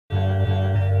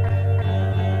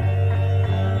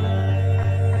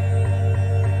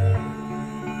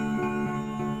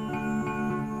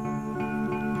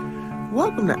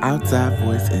Welcome to Outside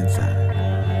Voice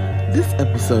Inside. This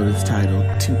episode is titled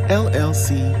To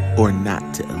LLC or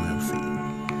Not to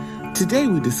LLC. Today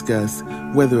we discuss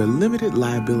whether a limited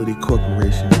liability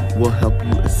corporation will help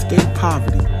you escape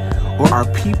poverty, or are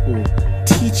people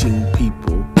teaching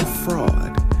people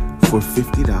fraud for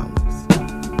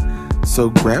 $50. So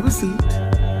grab a seat,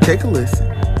 take a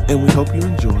listen, and we hope you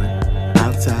enjoy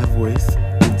Outside Voice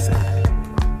Inside.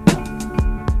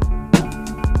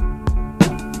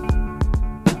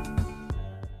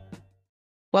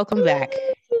 Welcome back.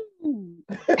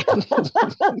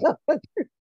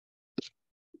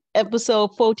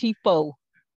 Episode 44.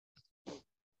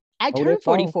 I turned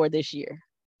 44 this year.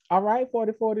 All right,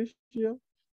 44 this year.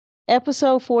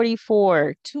 Episode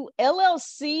 44. To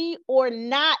LLC or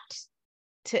not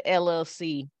to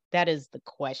LLC? That is the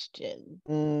question.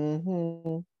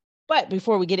 Mm-hmm. But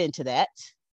before we get into that,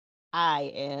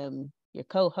 I am your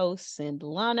co-host,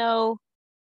 Sandilano.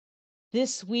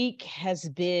 This week has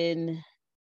been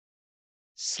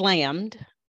slammed.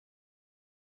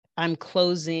 I'm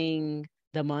closing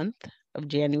the month of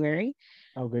January.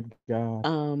 Oh, good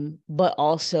God. But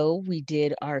also we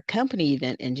did our company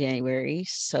event in January,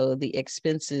 so the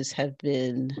expenses have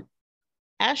been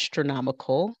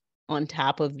astronomical. On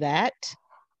top of that,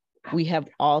 we have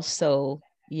also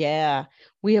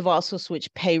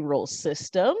switched payroll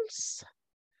systems.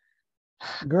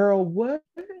 Girl, what?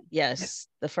 Yes,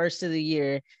 the first of the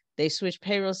year they switched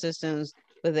payroll systems,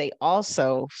 but they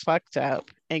also fucked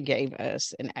up and gave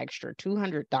us an extra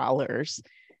 $200.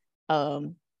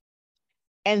 And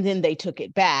then they took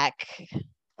it back.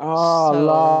 Oh,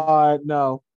 Lord,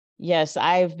 no. Yes,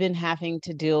 I've been having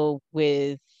to deal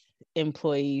with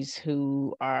employees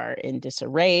who are in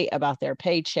disarray about their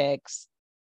paychecks.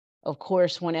 Of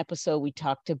course, one episode we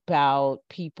talked about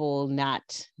people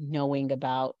not knowing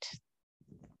about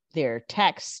their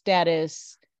tax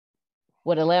status,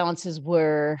 what allowances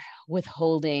were,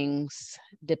 withholdings,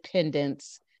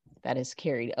 dependents that is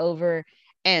carried over.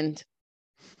 And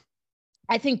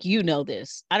I think you know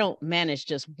this. I don't manage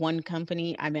just one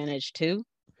company. I manage two.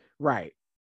 Right.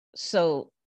 So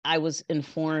I was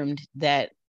informed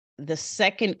that the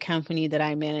second company that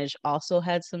I manage also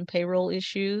had some payroll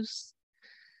issues.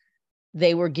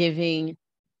 They were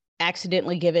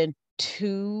accidentally given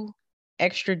 2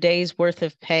 extra days worth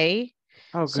of pay.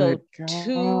 Oh, so good God.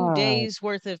 2 days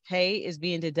worth of pay is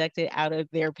being deducted out of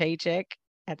their paycheck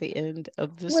at the end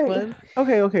of this month.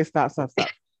 Okay, stop.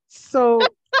 So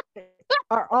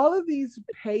are all of these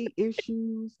pay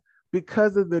issues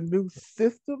because of the new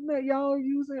system that y'all are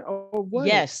using, or what?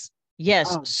 Yes.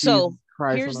 Oh, So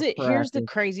here's here's the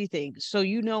crazy thing. So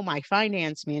my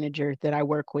finance manager that I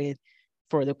work with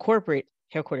for the corporate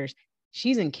headquarters,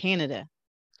 she's in Canada.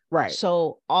 Right.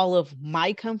 So all of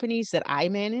my companies that I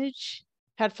manage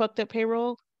had fucked up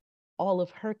payroll. All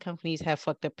of her companies have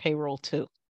fucked up payroll too.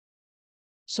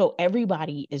 So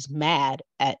everybody is mad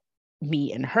at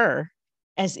me and her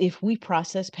as if we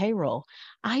process payroll.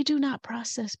 I do not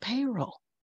process payroll.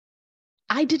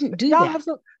 I didn't do y'all that. Have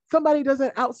somebody does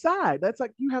it outside. That's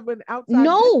like you have an outside.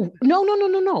 No.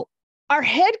 Our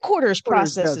headquarters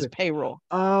processes payroll.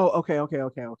 Oh, okay.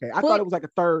 I thought it was like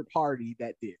a third party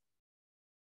that did.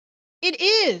 It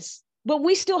is, but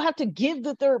we still have to give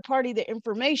the third party the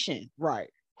information.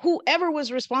 Right. Whoever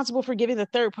was responsible for giving the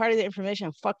third party the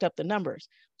information fucked up the numbers.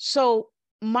 So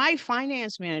my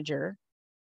finance manager,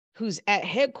 who's at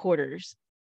headquarters,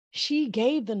 she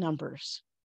gave the numbers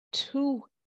to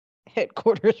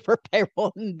headquarters for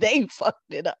payroll, and they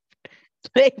fucked it up.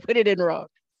 They put it in wrong.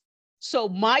 So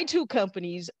my two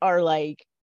companies are like,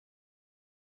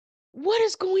 what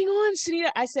is going on,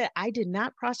 Sunita? I said, I did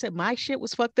not process. My shit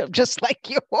was fucked up just like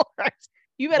yours.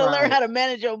 You better learn how to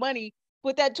manage your money.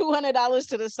 Put that $200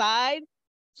 to the side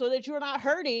so that you're not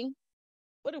hurting.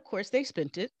 But of course, they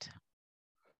spent it.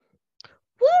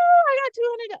 Woo, I got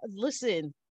 $200.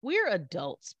 Listen, we're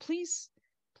adults. Please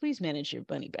manage your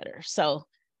money better. So,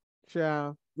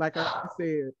 yeah, like I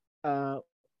said,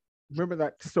 remember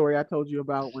that story I told you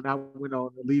about when I went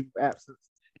on a leave of absence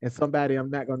and somebody,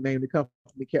 I'm not going to name the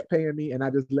company, kept paying me, and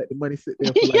I just let the money sit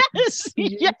there for like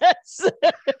yes.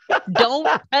 Don't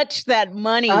touch that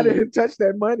money. I didn't touch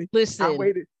that money. Listen. I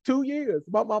waited 2 years.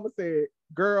 My mama said,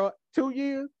 girl, 2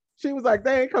 years? She was like,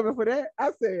 they ain't coming for that.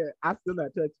 I said, I still not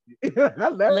touching it.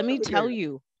 Let me tell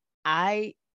you,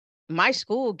 my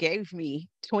school gave me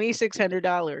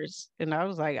 $2,600, and I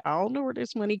was like, I don't know where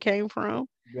this money came from.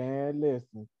 Man,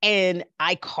 listen. And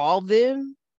I called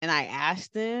them and I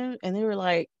asked them, and they were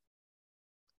like,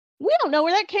 we don't know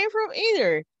where that came from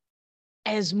either.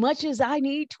 As much as I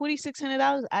need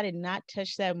 $2,600, I did not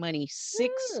touch that money.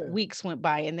 6 weeks went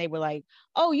by, and they were like,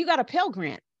 oh, you got a Pell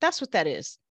Grant. That's what that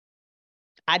is.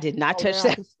 I did not Oh, touch now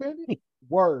that. suspended?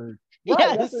 Word.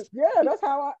 Right. Yes. That's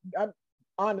how I'm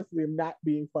honestly am not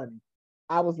being funny.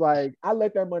 I was like, I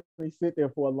let that money sit there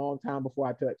for a long time before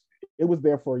I touched it. It was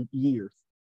there for years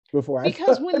before I Because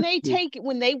touched when they it. take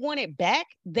when they want it back,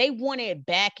 they want it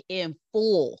back in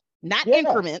full, not Yeah,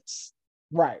 increments.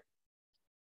 right.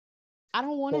 I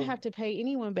don't want to So have to pay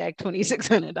anyone back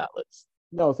 $2,600.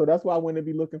 no, so that's why when they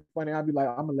be looking funny, I'll be like,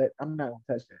 I'm not gonna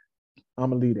touch that. I'm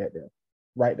gonna leave that there.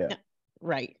 Right there.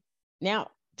 Right. Now,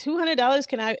 $200,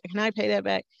 can I pay that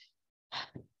back?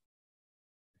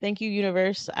 Thank you,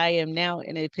 universe. I am now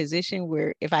in a position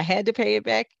where if I had to pay it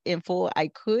back in full, I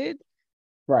could.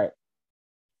 Right.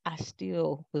 I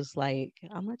still was like,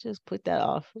 I'm gonna just put that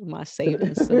off in my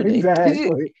savings so they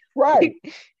Exactly. Right.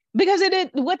 because it did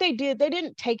what they did, they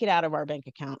didn't take it out of our bank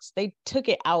accounts. They took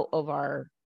it out of our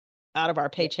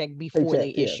paycheck before they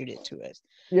Paycheck, yeah. issued it to us.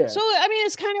 Yeah. So I mean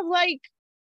it's kind of like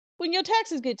when your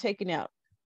taxes get taken out.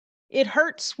 It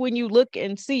hurts when you look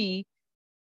and see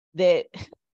that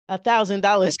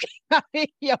 $1,000 came out in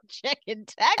your check in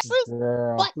taxes,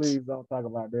 Girl, but please don't talk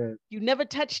about that. you never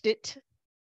touched it.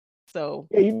 So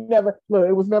Yeah, you never look,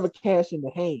 it was never cash in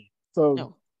the hand. So no,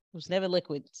 it was never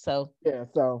liquid. So yeah,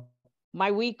 so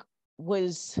my week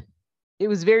was it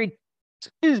was very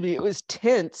excuse me, it was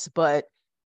tense, but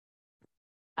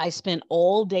I spent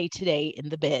all day today in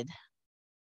the bed.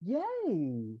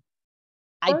 yay.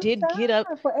 I First did get up.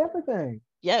 time for everything.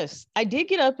 Yes, I did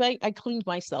get up. I cleaned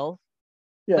myself,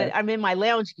 but Yes, I'm in my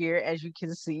lounge gear, as you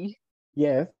can see.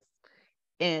 yes.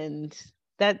 And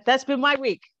that's been my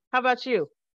week. How about you?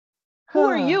 Who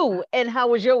are you and how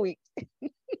was your week?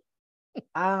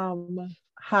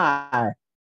 Hi.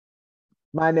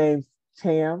 My name's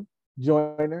Tam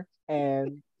Joyner,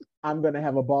 and I'm gonna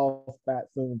have a ball spat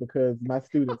soon because my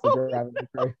students are driving me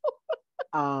crazy.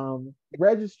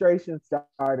 Registration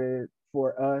started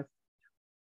for us,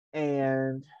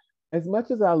 and as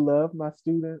much as I love my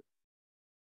students,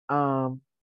 um,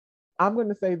 I'm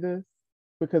gonna say this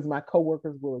because my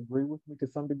coworkers will agree with me to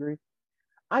some degree.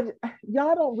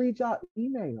 Y'all don't read y'all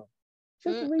email.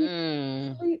 Just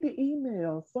Mm-mm. read the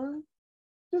email, son.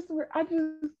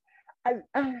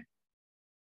 I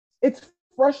it's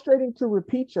frustrating to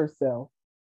repeat yourself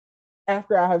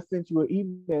after I have sent you an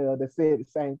email that said the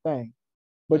same thing,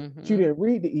 but you Mm-hmm. didn't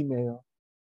read the email.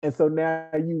 And so now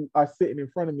you are sitting in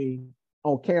front of me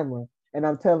on camera and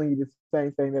I'm telling you the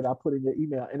same thing that I put in your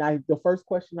email. And the first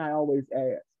question I always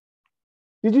ask,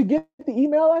 did you get the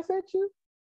email I sent you?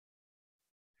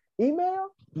 Email?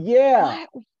 Yeah.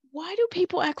 Why do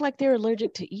people act like they're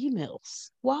allergic to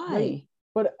emails? Wait, Why?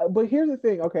 but here's the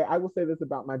thing. Okay, I will say this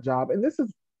about my job, and this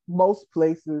is most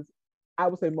places, I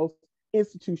would say most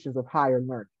institutions of higher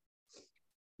learning.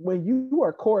 When you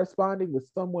are corresponding with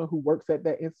someone who works at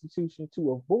that institution,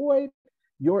 to avoid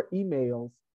your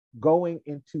emails going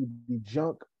into the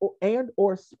junk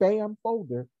or spam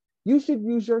folder, you should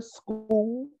use your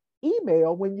school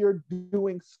email when you're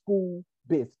doing school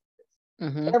business.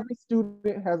 Mm-hmm. Every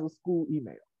student has a school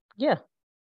email. Yeah.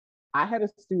 I had a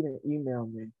student email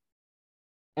me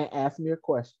and ask me a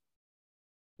question.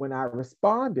 When I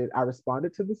responded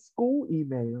to the school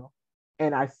email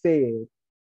and I said,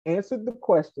 answered the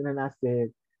question and I said,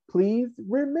 please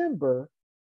remember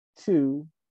to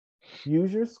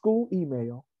use your school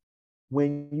email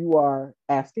when you are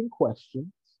asking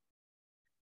questions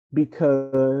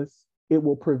because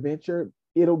it'll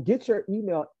get your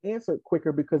email answered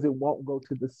quicker because it won't go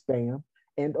to the spam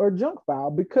and or junk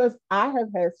file because I have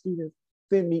had students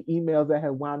send me emails that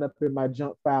have wound up in my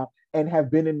junk file and have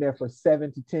been in there for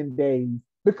 7 to 10 days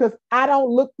because I don't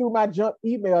look through my junk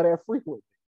email that frequently.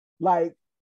 Like,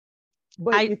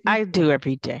 but if you I do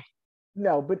every day.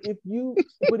 no, but if you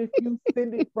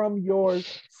send it from your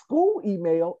school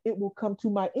email, it will come to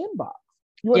my inbox.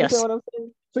 You understand Yes. what I'm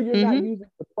saying? So you're not Mm-hmm. using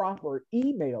the proper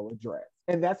email address.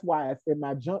 And that's why it's in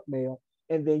my junk mail.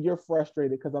 And then you're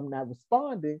frustrated because I'm not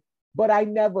responding, but I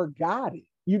never got it.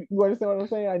 You understand what I'm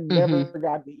saying? I Mm-hmm. never got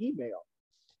the email.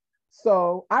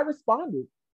 So I responded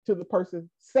to the person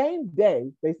same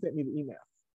day they sent me the email.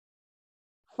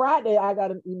 Friday, I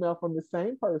got an email from the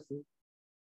same person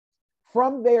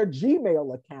from their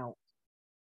Gmail account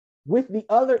with the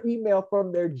other email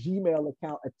from their Gmail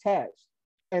account attached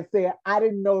and said, I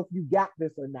didn't know if you got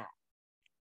this or not.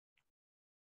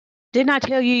 Didn't I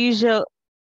tell you use your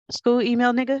school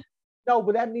email, nigga? No,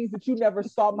 but that means that you never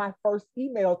saw my first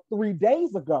email 3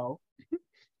 days ago.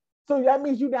 So that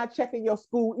means you're not checking your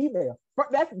school email.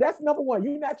 That's number one.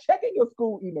 You're not checking your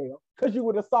school email because you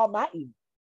would have saw my email.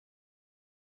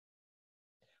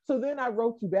 So then I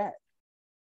wrote you back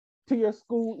to your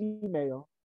school email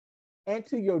and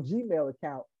to your Gmail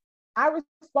account. I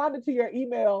responded to your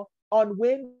email on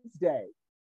Wednesday.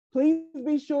 Please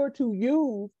be sure to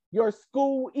use your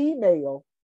school email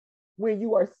when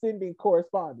you are sending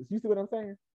correspondence. You see what I'm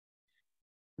saying?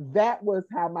 That was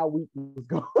how my week was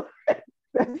going.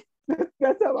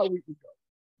 that's how my week was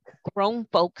going. Grown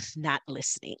folks not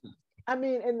listening. I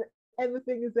mean, and the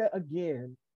thing is that,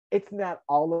 again, it's not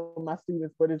all of my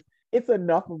students, but it's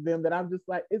enough of them that I'm just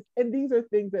like, and these are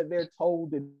things that they're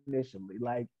told initially,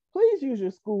 like, please use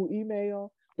your school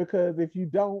email, because if you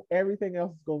don't, everything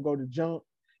else is going to go to junk,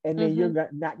 and then you're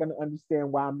not going to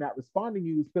understand why I'm not responding to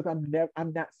you, because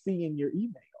I'm not seeing your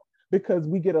email, because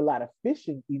we get a lot of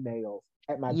phishing emails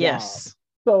at my job.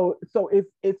 So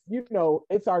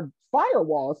it's our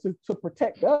firewalls to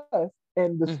protect us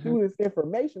and the students'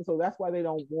 information. So that's why they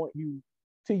don't want you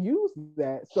to use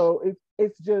that. So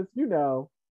it's just,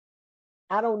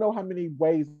 I don't know how many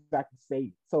ways I can say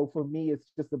it. So for me, it's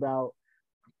just about,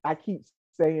 I keep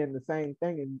saying the same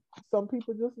thing, and some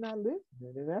people just not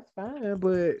listening, and that's fine.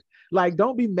 But like,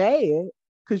 don't be mad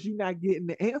because you're not getting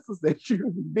the answers that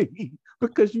you need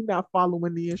because you're not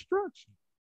following the instructions.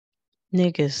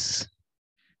 Niggas.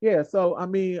 Yeah. So I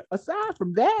mean, aside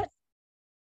from that,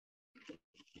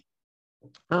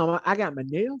 I got my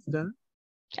nails done.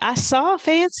 I saw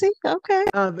fancy. Okay.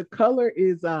 The color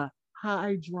is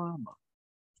high drama.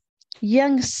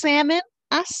 Young salmon.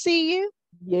 I see you.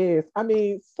 Yes. I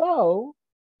mean, so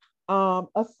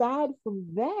aside from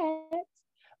that,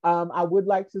 I would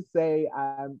like to say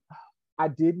I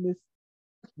did miss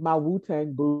my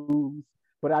Wu-Tang booze,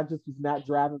 but I just was not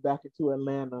driving back into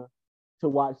Atlanta to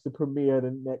watch the premiere of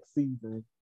the next season.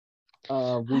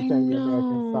 Wu-Tang the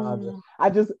American Saga. I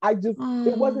just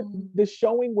it wasn't, the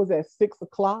showing was at 6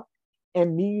 o'clock,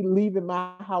 and me leaving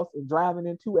my house and driving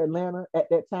into Atlanta at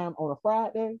that time on a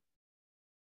Friday.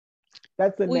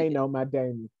 That's a name on my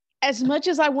Damon. As much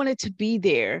as I wanted to be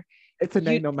there, it's a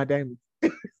name on my Damon.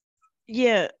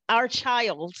 Yeah, our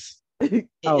child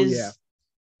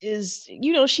is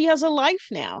she has a life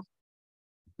now.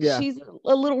 Yeah, she's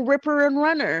a little ripper and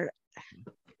runner.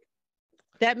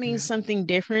 That means something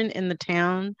different in the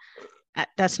town.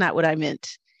 That's not what I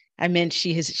meant. I meant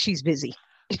she's busy.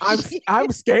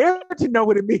 I'm scared to know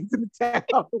what it means in the town.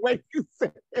 The way you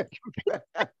said it.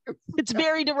 It's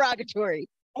very derogatory.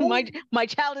 Oh. My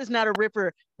child is not a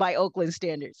ripper by Oakland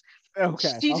standards.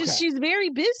 Okay. She's very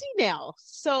busy now.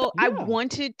 So yeah. I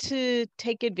wanted to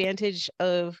take advantage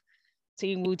of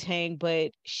seeing Wu-Tang,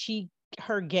 but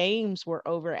her games were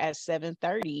over at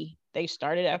 7:30. They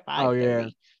started at 5:30. Oh, yeah.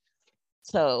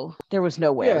 So there was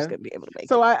no way I was going to be able to make it.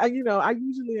 So I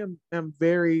usually am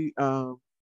very I'm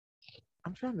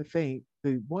trying to think.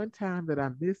 The one time that I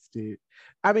missed it,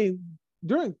 I mean,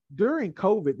 during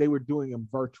COVID, they were doing them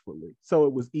virtually, so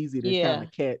it was easy to kind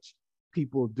of catch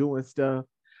people doing stuff.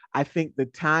 I think the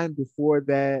time before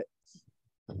that,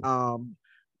 I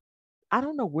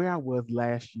don't know where I was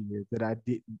last year that I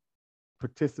didn't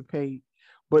participate,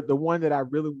 but the one that I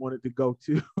really wanted to go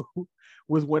to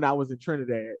was when I was in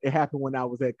Trinidad. It happened when I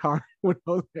was at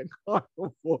Carnival,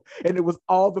 and it was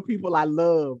all the people I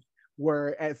loved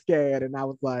were at SCAD, and I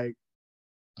was like,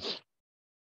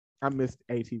 I missed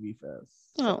ATV Fest.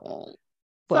 So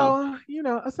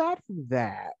aside from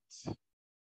that,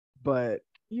 but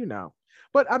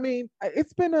I mean,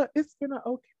 it's been an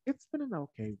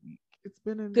okay week. It's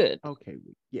been an okay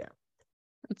week. Yeah,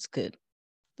 that's good.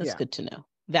 That's good to know.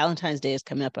 Valentine's Day is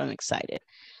coming up. I'm excited.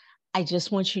 I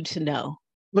just want you to know.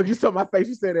 Look, you saw my face.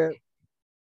 You said that.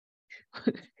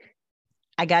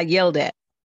 I got yelled at.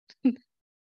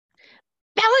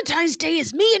 Valentine's Day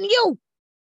is me and you.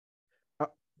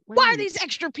 Why are these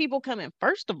extra people coming?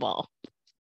 First of all,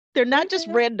 they're not just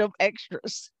random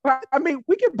extras. I mean,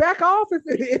 we can back off if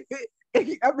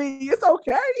I mean, it's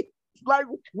okay. Like,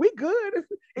 we good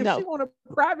if she want a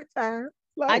private time.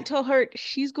 Like, I told her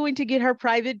she's going to get her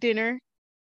private dinner.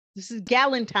 This is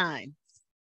Galentine's.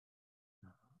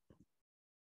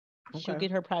 Okay. She'll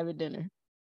get her private dinner.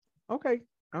 Okay.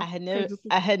 I had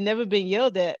never been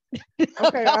yelled at.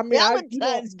 Okay, I mean,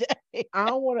 Valentine's Day. I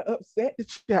don't want to upset the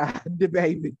child, the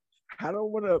baby. I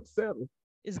don't want to upset her.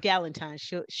 It's Galentine.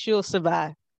 She'll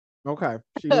survive. Okay,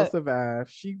 she will survive.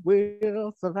 She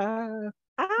will survive.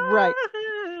 Right.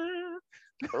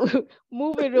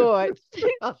 Moving on.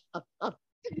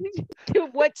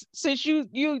 Since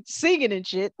you singing and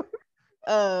shit,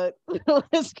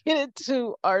 let's get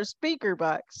into our speaker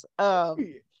box.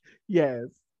 Yes.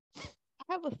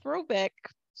 I have a throwback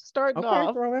starting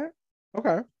off. Throwback.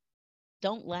 Okay.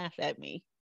 Don't laugh at me.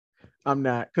 I'm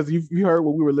not, because you heard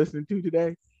what we were listening to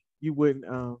today. You wouldn't.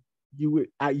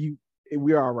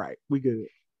 We're all right. We good.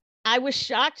 I was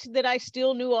shocked that I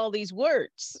still knew all these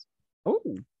words. Oh,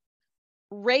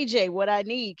 Ray J, What I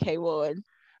Need, K1,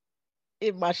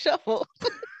 in my shuffle.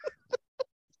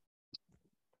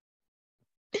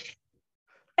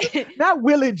 not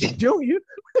Willie Jr.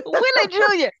 Willie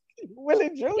Jr. Willie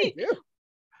Jr.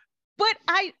 But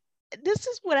this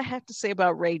is what I have to say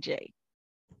about Ray J.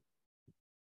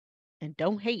 And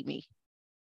don't hate me.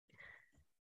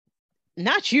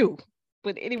 Not you,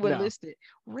 but anyone listening.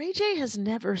 Ray J has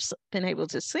never been able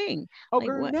to sing. Oh, like,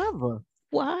 girl, never.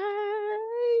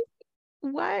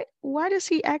 Why does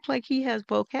he act like he has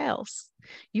vocals?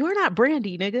 You're not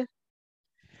Brandy, nigga.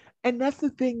 And that's the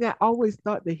thing that I always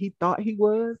thought that he thought he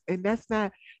was. And that's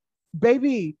not,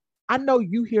 baby, I know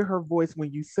you hear her voice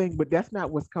when you sing, but that's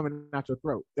not what's coming out your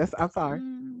throat. I'm sorry.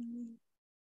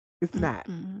 It's not.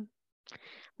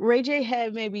 Ray J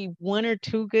had maybe one or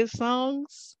two good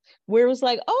songs where it was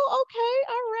like, oh,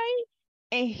 okay, all right.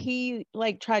 And he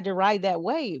like tried to ride that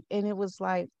wave. And it was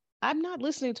like, I'm not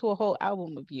listening to a whole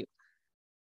album of you.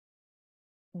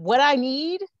 What I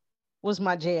Need was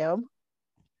my jam.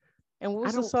 And what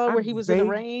was the song where he was in the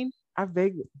rain? I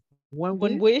vaguely One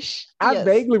Wish. I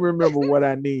vaguely remember What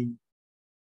I Need.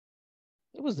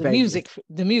 It was the music.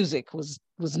 The music was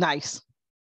nice.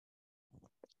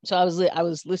 So I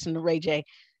was listening to Ray J.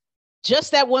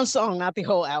 Just that one song, not the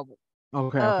whole album.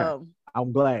 Okay.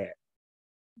 I'm glad.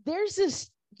 There's this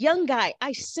young guy.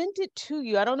 I sent it to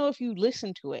you. I don't know if you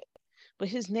listened to it, but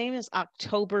his name is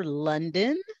October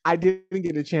London. I didn't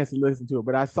get a chance to listen to it,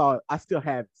 but I still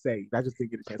have it saved. I just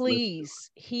didn't get a chance to listen to it.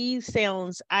 Please, he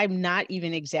sounds, I'm not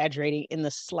even exaggerating in the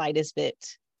slightest bit,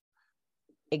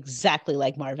 exactly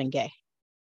like Marvin Gaye.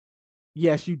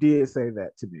 Yes, you did say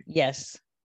that to me. Yes.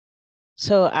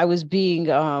 So I was being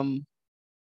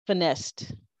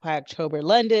finessed by October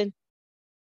London.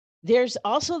 There's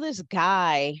also this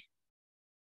guy.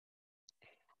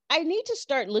 I need to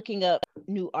start looking up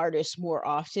new artists more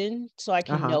often so I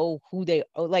can know who they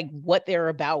are, like what they're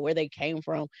about, where they came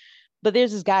from. But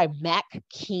there's this guy, Mac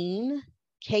Keane,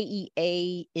 Keane.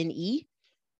 And he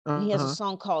has a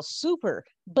song called Super.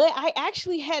 But I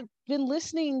actually had been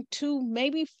listening to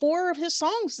maybe 4 of his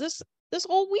songs this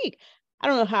whole week. I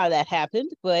don't know how that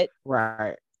happened, but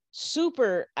right.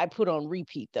 Super, I put on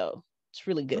repeat though. It's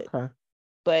really good. Okay.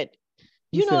 But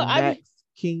you know, Mac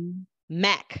King?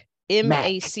 Mac. Mack.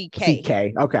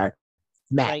 Okay.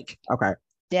 Mac. Like okay.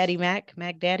 Daddy Mac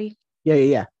Daddy.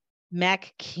 Yeah.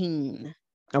 Mac Keane.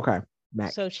 Okay.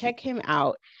 Mac. So check him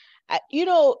out. I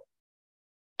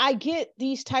get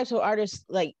these types of artists,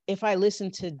 like if I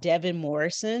listen to Devin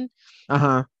Morrison.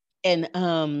 And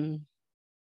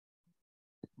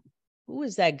who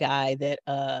is that guy that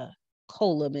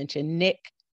Cola mentioned? Nick.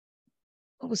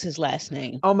 What was his last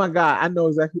name? Oh my God, I know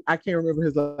exactly. I can't remember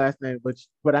his last name,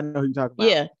 but I know who you're talking about.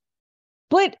 Yeah.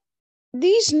 But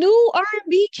these new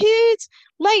R&B kids,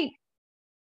 like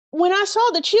when I saw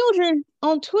the children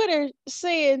on Twitter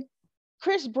saying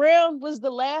Chris Brown was the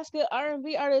last good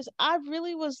R&B artist, I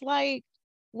really was like,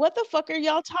 what the fuck are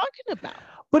y'all talking about?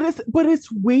 But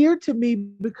it's weird to me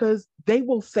because they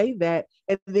will say that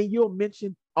and then you'll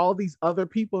mention all these other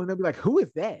people and they'll be like, who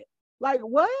is that? Like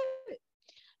what?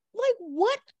 Like,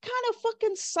 what kind of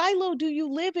fucking silo do you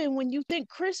live in when you think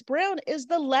Chris Brown is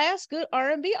the last good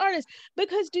R&B artist?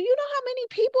 Because do you know how many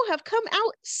people have come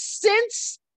out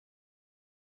since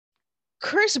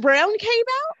Chris Brown came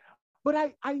out? But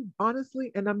I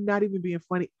honestly, and I'm not even being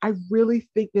funny, I really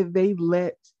think that they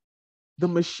let the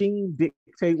machine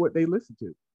dictate what they listen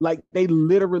to. Like they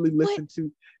literally listen to,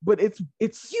 but it's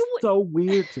so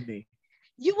weird to me.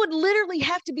 You would literally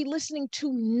have to be listening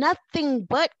to nothing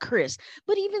but Chris.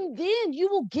 But even then, you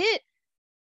will get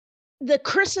the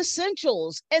Chris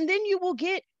essentials, and then you will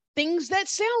get things that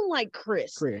sound like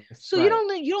Chris. So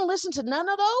right. you don't listen to none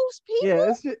of those people.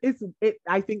 Yeah,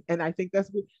 I think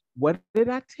that's what did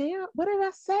I tell? What did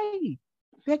I say?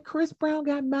 That Chris Brown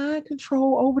got mind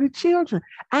control over the children.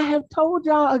 I have told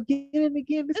y'all again and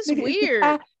again. This is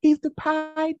weird. He's the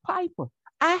Pied Piper.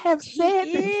 I have said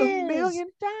this a million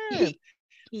times.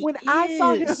 When I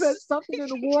saw him at something in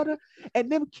the water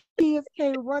and them kids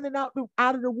came running out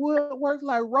of the woodwork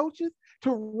like roaches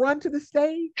to run to the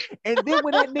stage. And then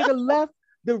when that nigga left,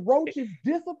 the roaches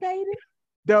dissipated.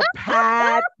 The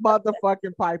Pied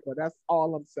motherfucking Piper. That's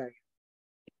all I'm saying.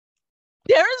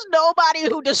 There is nobody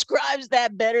who describes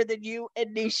that better than you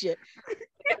and Nisha.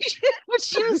 But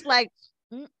she was like,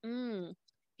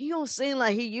 he don't seem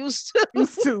like he used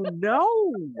to.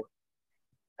 No.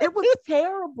 It was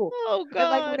terrible. Oh God! And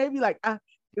like when they be like,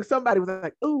 if somebody was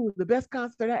like, "Ooh, the best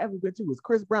concert I ever been to was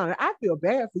Chris Brown," and I feel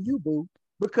bad for you, boo,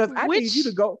 because I need you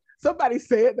to go. somebody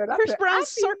said that. I Chris said, Brown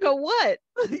circa what?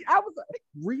 I was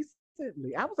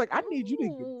recently. I was like, I need you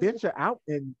to venture out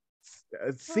and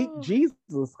seek Jesus,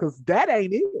 because that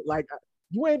ain't it. Like,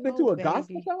 you ain't been to a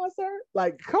gospel concert?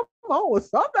 Like, come on,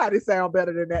 somebody sound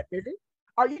better than that, nigga.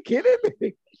 Are you kidding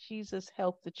me? Jesus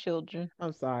help the children.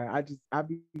 I'm sorry. I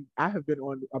have been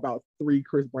on about 3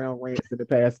 Chris Brown rants in the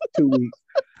past 2 weeks.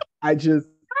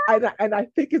 And I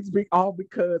think it's all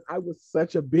because I was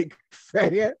such a big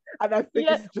fan, and I think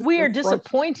it's just we are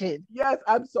disappointed. Yes,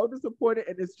 I'm so disappointed,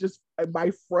 and it's just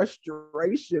my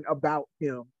frustration about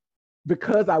him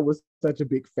because I was such a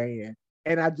big fan,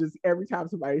 and I just every time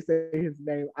somebody say his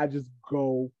name, I just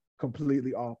go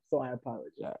completely off. So I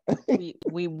apologize.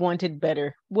 we wanted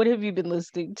better. What have you been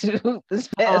listening to this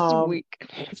past week?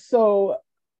 So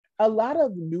a lot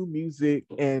of new music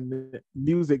and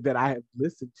music that I have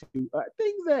listened to,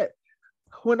 things that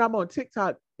when I'm on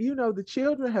TikTok, the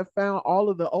children have found all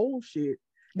of the old shit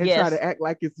and try to act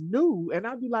like it's new. And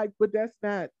I'd be like, but that's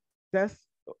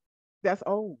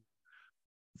old.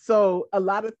 So a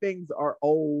lot of things are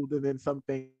old and then some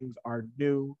things are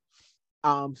new.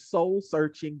 Soul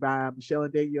Searching by Michelle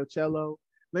and Davey Ocello.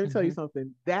 Let me tell you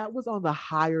something. That was on the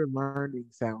Higher Learning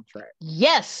soundtrack.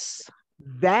 Yes.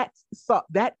 That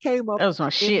came up that was my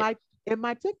shit. in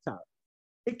my TikTok.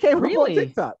 It came up on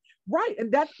TikTok. Right.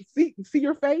 And that see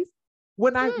your face?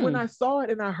 When I saw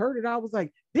it and I heard it, I was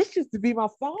like, this used to be my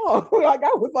song. Like,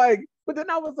 I was like, but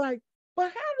then I was like, but how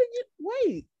did you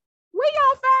wait? Where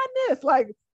y'all find this?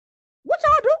 Like, what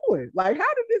y'all doing? Like,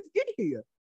 how did this get here?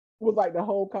 Was like the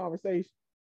whole conversation.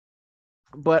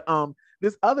 But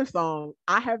this other song,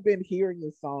 I have been hearing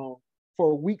this song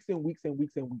for weeks and weeks and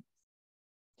weeks and weeks.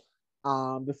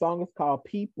 The song is called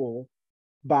People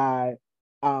by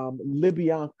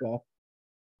Libianca,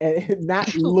 and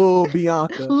not Lil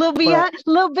Bianca. Lil B.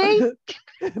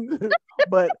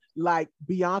 But like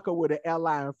Bianca with an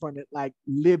L-I in front of it, like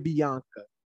Libianca.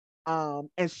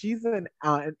 And she's an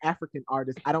African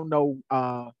artist. I don't know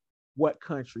what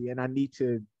country, and I need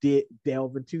to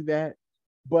delve into that.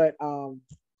 But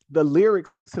the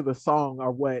lyrics to the song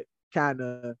are what kind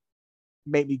of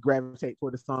made me gravitate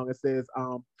toward the song. It says,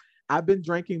 I've been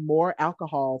drinking more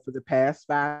alcohol for the past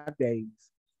 5 days.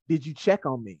 Did you check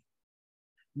on me?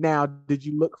 Now, did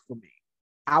you look for me?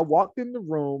 I walked in the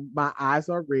room, my eyes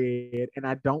are red, and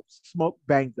I don't smoke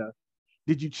banga.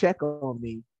 Did you check on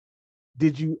me?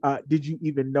 Did you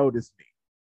even notice me?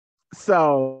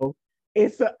 So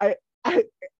it's and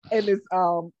it's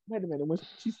wait a minute,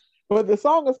 but the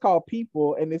song is called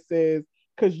People, and it says,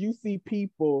 because you see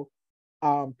people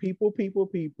who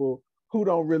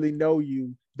don't really know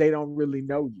you, they don't really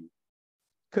know you.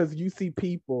 Because you see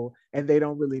people and they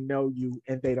don't really know you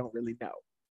and they don't really know.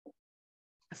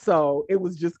 So it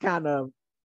was just kind of,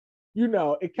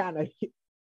 it kind of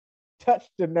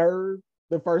touched the nerve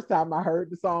the first time I heard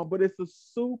the song, but it's a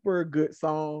super good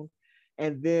song.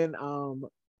 And then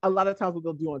a lot of times what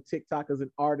they'll do on TikTok is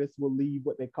an artist will leave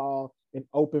what they call an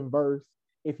open verse.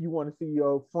 If you want to see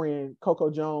your friend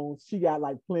Coco Jones, she got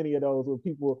like plenty of those where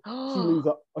people,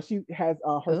 she has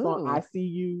her song I See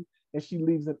You, and she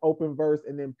leaves an open verse,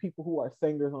 and then people who are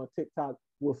singers on TikTok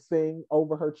will sing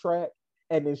over her track,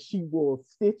 and then she will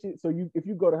stitch it. So if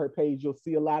you go to her page, you'll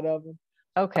see a lot of them.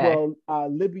 Okay. Well,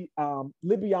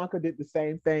 Libianca did the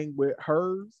same thing with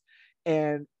hers,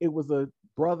 and it was a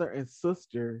brother and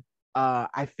sister.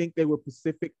 I think they were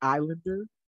Pacific Islander,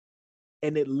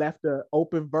 and it left an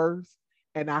open verse,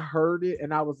 and I heard it,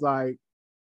 and I was like,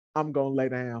 I'm gonna lay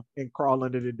down and crawl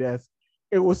under the desk.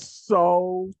 It was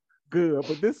so good.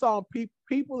 But this song,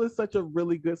 People, is such a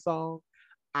really good song.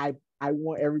 I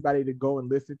want everybody to go and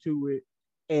listen to it.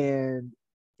 And,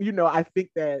 I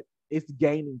think that it's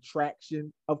gaining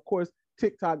traction. Of course,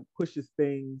 TikTok pushes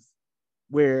things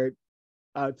where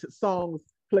songs,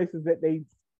 places that they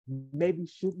maybe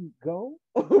shouldn't go.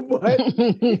 but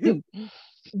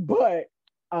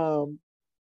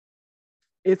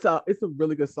it's a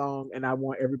really good song, and I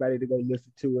want everybody to go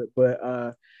listen to it. But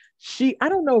I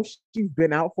don't know if she's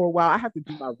been out for a while. I have to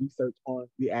do my research on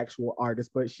the actual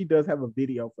artist, but she does have a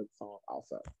video for the song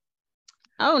also.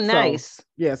 Oh, nice.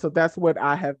 So that's what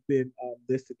I have been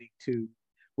listening to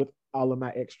with all of my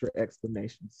extra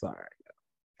explanations. Sorry.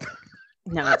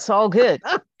 No, it's all good.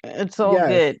 It's all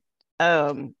good.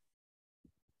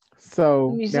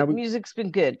 So music's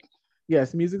been good.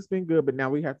 Yes, music's been good, but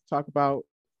now we have to talk about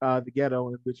the ghetto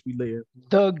in which we live.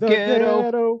 The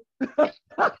ghetto.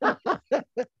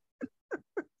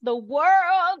 The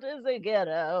world is a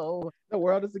ghetto. The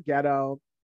world is a ghetto.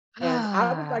 And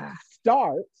I would like to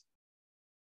start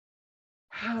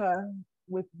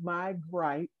with my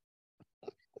gripe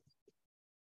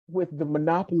with the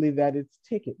monopoly that is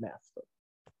Ticketmaster.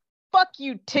 Fuck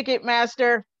you,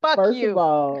 Ticketmaster. Fuck First you. of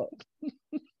all,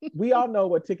 we all know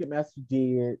what Ticketmaster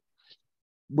did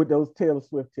with those Taylor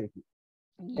Swift tickets.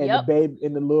 And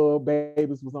the little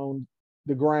babies was on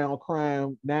the ground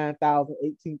crying $9,000,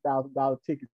 $18,000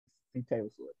 tickets to see Taylor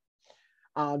Swift.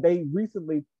 They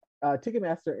recently,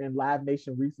 Ticketmaster and Live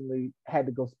Nation recently had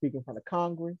to go speak in front of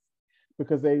Congress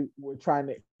because they were trying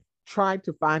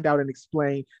to find out and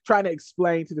explain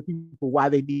to the people why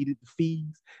they needed the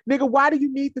fees. Nigga, why do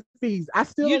you need the fees? I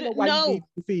still don't know why you need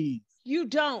the fees. You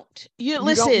don't. You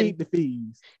listen, don't need the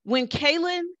fees. When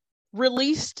Kalen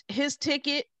released his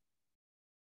ticket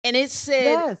and it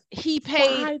said he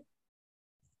paid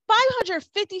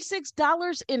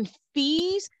 $556 in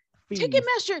fees,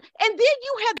 Ticketmaster, and then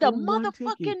you had the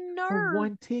motherfucking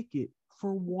nerve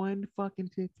for one fucking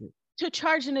ticket to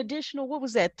charge an additional, what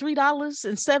was that,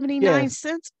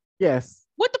 $3.79? Yes.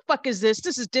 What the fuck is this?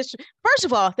 This is First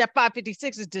of all, that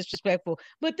 $556 is disrespectful,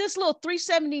 but this little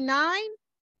 $3.79,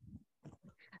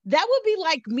 that would be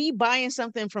like me buying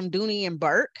something from Dooney and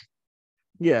Burke.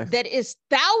 Yes. That is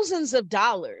thousands of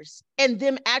dollars and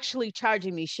them actually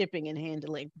charging me shipping and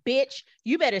handling. Bitch,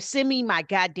 you better send me my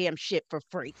goddamn shit for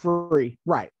free. Free,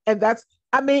 right. And it's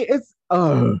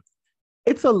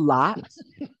a lot.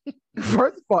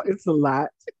 First of all, it's a lot.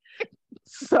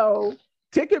 So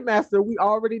Ticketmaster, we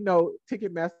already know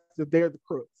Ticketmaster, they're the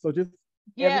crooks. So just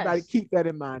everybody keep that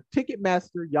in mind.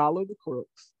 Ticketmaster, y'all are the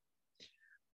crooks.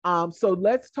 So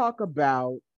let's talk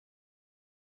about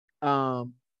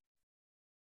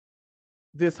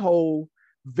this whole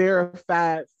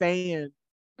verified fan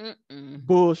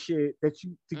bullshit that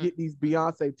to get these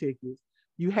Beyonce tickets.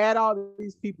 You had all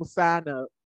these people sign up.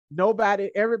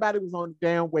 Everybody was on the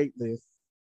damn wait list.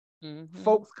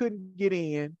 Folks couldn't get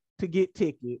in to get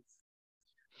tickets.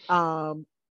 By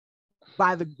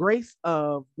the grace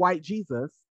of white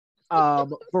Jesus,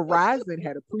 Verizon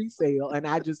had a pre-sale, and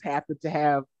I just happened to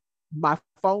have my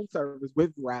phone service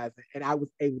with Verizon, and I was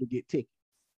able to get tickets.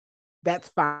 That's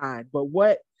fine. But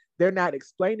what they're not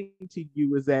explaining to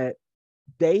you is that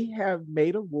they have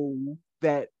made a rule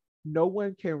that no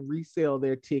one can resell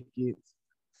their tickets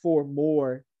for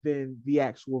more than the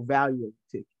actual value of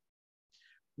the ticket,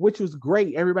 which was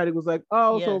great. Everybody was like,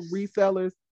 oh, so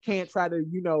resellers can't try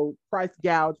to, price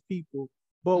gouge people.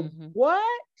 But what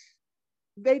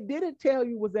they didn't tell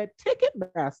you was that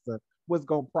Ticketmaster was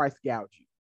going to price gouge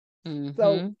you.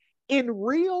 So in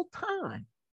real time,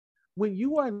 when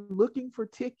you are looking for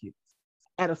tickets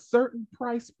at a certain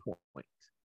price point,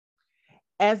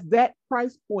 as that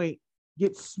price point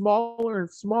gets smaller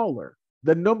and smaller,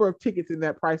 the number of tickets in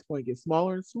that price point gets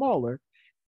smaller and smaller,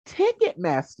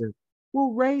 Ticketmaster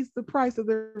will raise the price of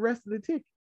the rest of the tickets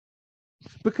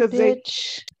because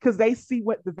they see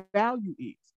what the value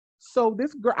is. So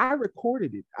this girl, I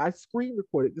recorded it. I screen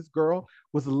recorded. This girl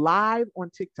was live on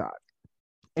TikTok,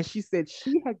 and she said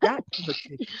she had gotten her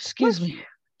tickets. Excuse me.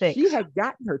 Thanks. She had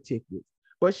gotten her tickets,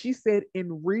 but she said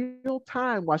in real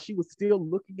time, while she was still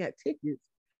looking at tickets,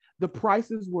 the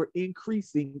prices were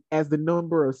increasing as the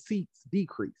number of seats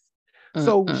decreased.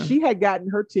 So she had gotten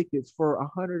her tickets for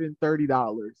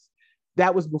 $130.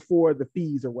 That was before the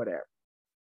fees or whatever.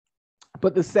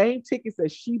 But the same tickets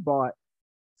that she bought,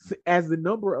 as the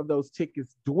number of those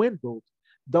tickets dwindled,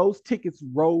 those tickets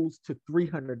rose to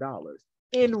 $300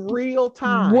 in real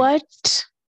time. What?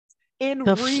 In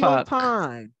real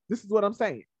time. This is what I'm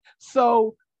saying.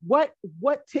 So what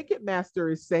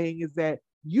Ticketmaster is saying is that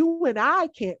you and I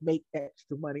can't make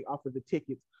extra money off of the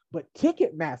tickets, but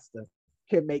Ticketmaster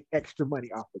can make extra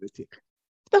money off of the tickets.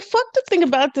 The fucked up thing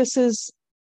about this is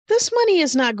this money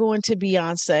is not going to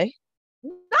Beyonce.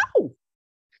 No.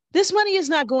 This money is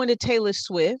not going to Taylor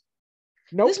Swift.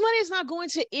 Nope. This money is not going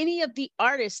to any of the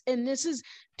artists. And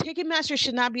Ticketmaster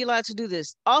should not be allowed to do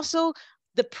this. Also,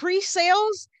 the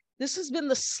pre-sales, this has been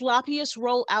the sloppiest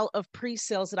rollout of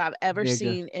pre-sales that I've ever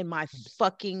seen in my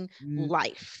fucking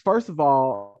life. First of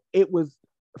all, it was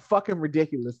fucking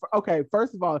ridiculous. Okay,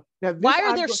 first of all, now why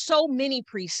are there so many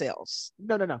pre-sales?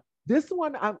 No. This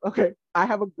one, I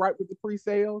have a gripe with the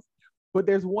pre-sales, but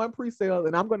there's one pre-sale,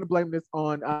 and I'm going to blame this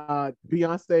on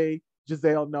Beyonce,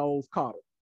 Giselle Knowles Carter.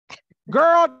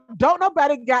 Girl, don't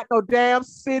nobody got no damn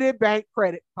Citibank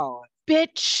credit card.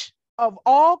 Bitch. Of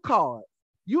all cards,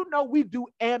 we do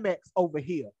Amex over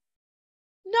here.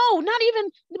 No, not even,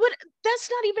 but that's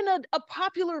not even a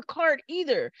popular card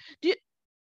either.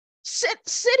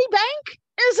 Citibank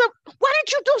is why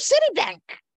didn't you do Citibank?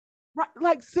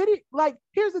 Right,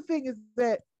 here's the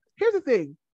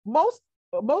thing. Most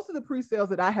of the pre-sales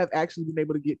that I have actually been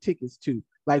able to get tickets to,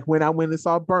 like when I went and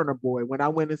saw Burna Boy, when I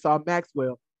went and saw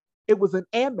Maxwell, it was an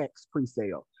Amex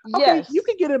pre-sale. Okay, you Yes.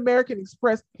 can get American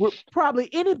Express with probably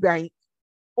any bank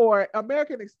or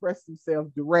American Express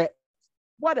themselves direct,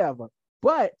 whatever.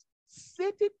 But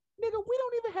City, nigga, we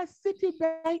don't even have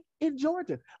Citibank in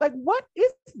Georgia. Like, what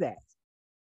is that?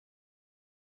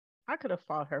 I could have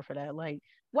fought her for that. Like,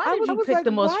 why I did you was pick like,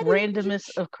 the most why did you,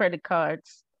 randomest of credit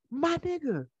cards? my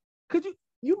nigga? Could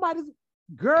you might as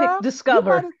Pick girl, you might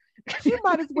Discover. as she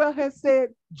might as well have said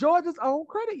Georgia's own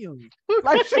credit union.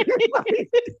 Like, she, like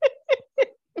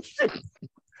she,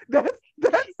 that's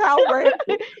how random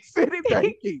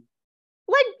Citibank is.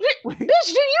 Like, bitch, do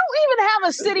you even have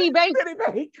a Citibank?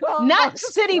 Citibank, Not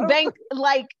Citibank,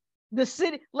 like the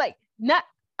city, like not.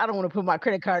 I don't want to put my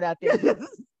credit card out there,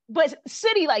 but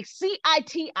city, like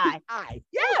CITI.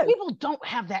 Yes. People don't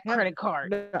have that credit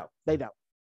card. No, they don't.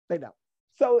 They don't.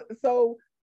 So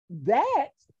that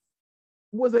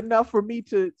was enough for me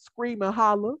to scream and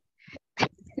holler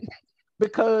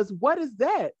because what is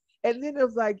that? And then it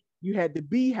was like you had the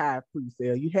Beehive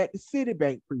pre-sale, you had the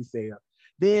Citibank pre-sale,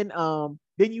 then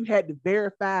you had the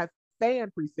verified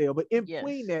fan pre-sale, but in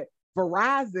between that,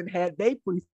 Verizon had their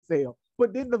pre-sale,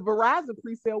 but then the Verizon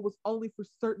pre-sale was only for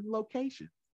certain locations.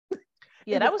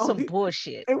 Yeah, that was some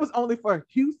bullshit. It was only for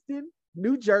Houston,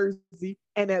 New Jersey,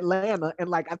 and Atlanta, and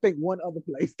like I think one other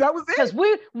place. That was it. Because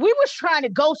we was trying to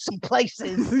go some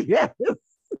places. Yes.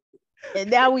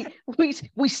 And now we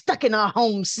stuck in our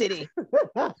home city.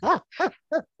 I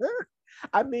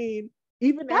mean,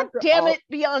 even God after damn it,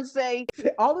 Beyonce.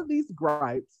 all of these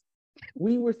gripes,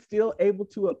 we were still able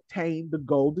to obtain the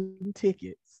golden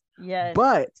tickets. Yes.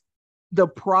 But the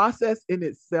process in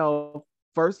itself,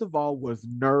 first of all, was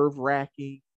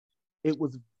nerve-wracking. It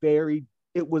was very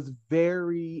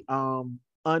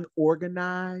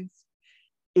unorganized.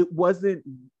 It wasn't,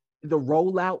 the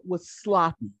rollout was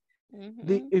sloppy. Mm-hmm.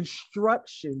 The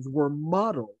instructions were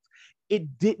muddled.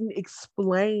 It didn't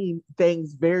explain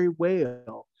things very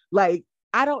well. Like,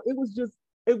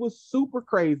 it was super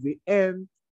crazy. And,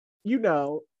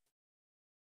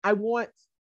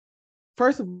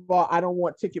 first of all, I don't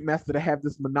want Ticketmaster to have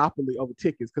this monopoly over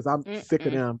tickets because I'm sick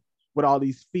of them with all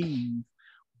these fees.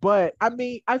 But I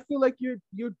mean, I feel like you're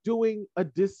doing a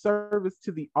disservice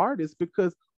to the artist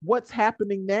because what's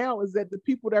happening now is that the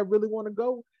people that really want to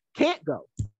go can't go.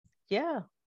 Yeah.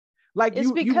 Like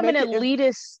it's becoming an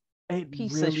elitist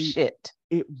piece of shit.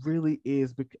 It really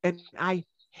is. And I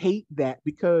hate that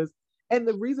because, and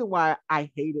the reason why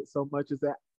I hate it so much is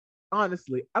that,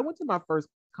 honestly, I went to my first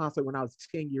concert when I was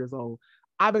 10 years old.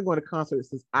 I've been going to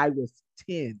concerts since I was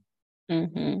 10.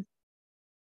 Mm-hmm.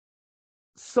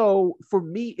 So for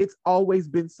me, it's always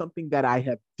been something that I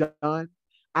have done.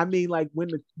 I mean, like when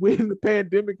the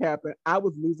pandemic happened, I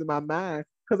was losing my mind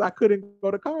because I couldn't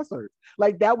go to concerts.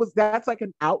 Like that's like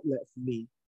an outlet for me,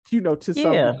 to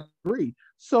some degree.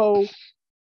 So,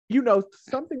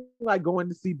 something like going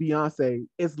to see Beyonce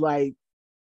is like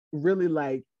really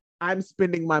like I'm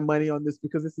spending my money on this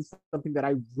because this is something that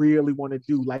I really want to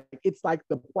do. Like it's like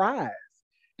the prize.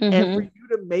 Mm-hmm. And for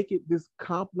you to make it this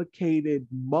complicated,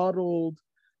 muddled,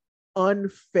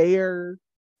 unfair,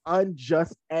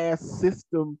 unjust ass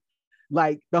system,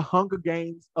 like the Hunger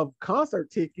Games of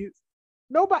concert tickets,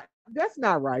 that's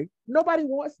not right. Nobody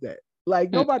wants that.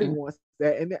 Like nobody wants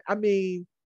that. And I mean,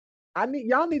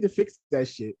 y'all need to fix that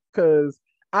shit because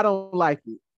I don't like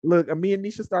it. Look, me and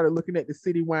Nisha started looking at the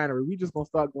City Winery. We just gonna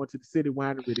start going to the City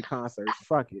Winery to concerts.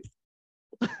 Fuck it.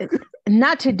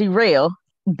 Not to derail,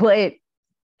 but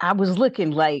I was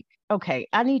looking like, okay,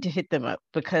 I need to hit them up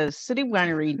because City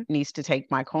Winery needs to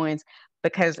take my coins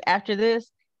because after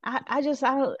this, I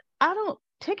don't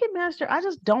Ticketmaster, I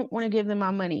just don't want to give them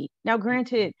my money. Now,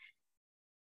 granted,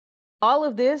 all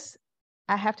of this,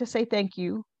 I have to say thank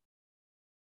you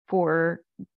for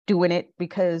doing it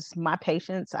because my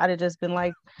patience, I'd have just been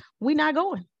like, we not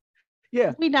going.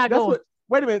 Yeah. We not going.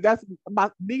 Wait a minute, that's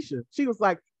my Nisha. She was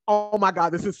like, oh my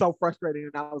God, this is so frustrating.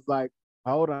 And I was like,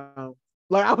 hold on.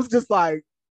 Like, I was just like,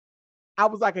 I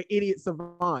was like an idiot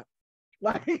savant.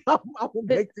 Like,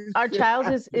 our child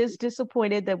is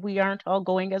disappointed that we aren't all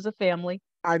going as a family.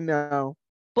 I know.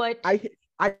 But I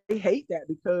hate that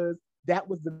because that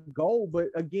was the goal. But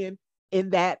again,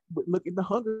 in that, look, in the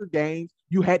Hunger Games,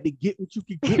 you had to get what you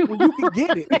could get when you could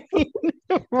get it.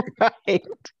 Right.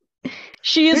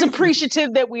 She is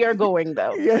appreciative that we are going,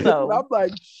 though. Yes, so I'm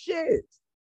like, shit.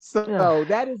 So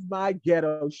that is my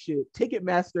ghetto shit.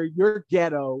 Ticketmaster, you're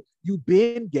ghetto. You've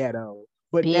been ghetto,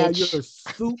 but now you're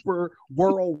super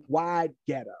worldwide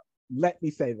ghetto. Let me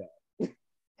say that.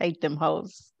 Hate them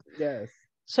hoes. Yes.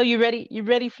 So you ready? You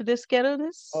ready for this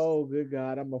ghetto-ness? Oh, good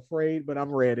God. I'm afraid, but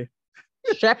I'm ready.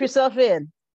 Strap yourself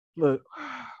in. Look.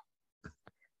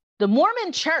 The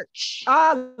Mormon Church.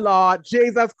 Oh, Lord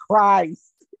Jesus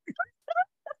Christ.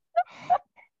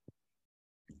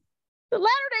 The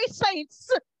Latter-day Saints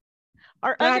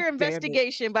are God under damn it.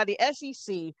 investigation by the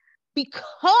SEC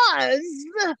because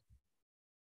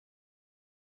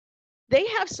they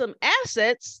have some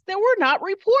assets that were not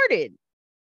reported.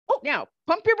 Now,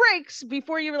 pump your brakes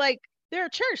before you're like, they're a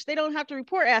church. They don't have to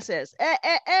report assets.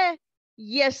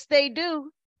 Yes, they do.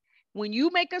 When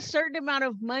you make a certain amount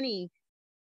of money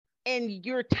and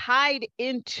you're tied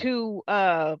into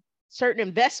certain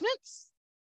investments,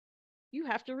 you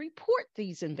have to report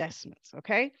these investments.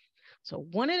 Okay. So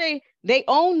they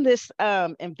own this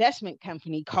investment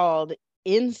company called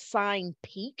Ensign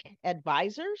Peak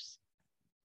Advisors.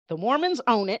 The Mormons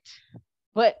own it,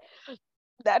 but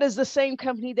that is the same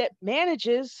company that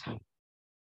manages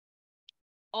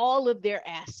all of their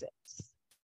assets.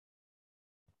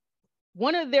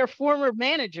 One of their former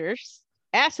managers,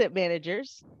 asset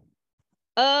managers,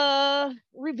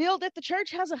 revealed that the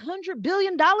church has $100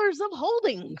 billion of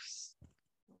holdings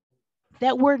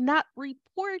that were not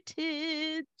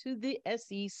reported to the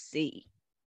SEC.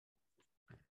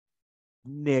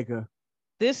 Nigga.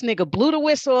 This nigga blew the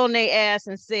whistle on their ass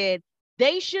and said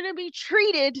they shouldn't be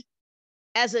treated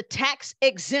as a tax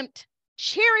exempt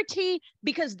charity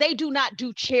because they do not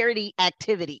do charity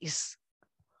activities.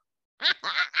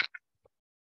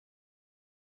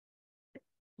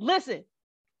 Listen,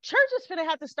 churches finna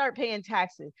have to start paying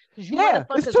taxes because you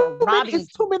motherfuckers are robbing.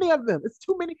 It's too many of them. It's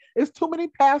too many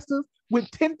pastors with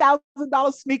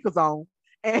 $10,000 sneakers on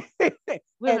and,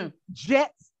 and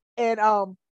jets and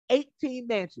 18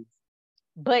 mansions.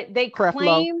 But they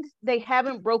claimed they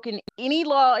haven't broken any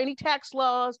law, any tax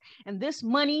laws, and this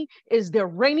money is their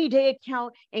rainy day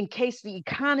account in case the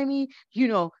economy,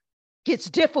 gets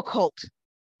difficult.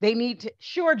 They need to,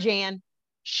 sure, Jan,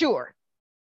 sure.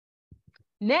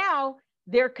 Now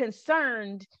they're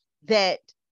concerned that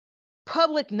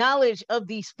public knowledge of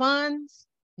these funds,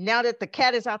 now that the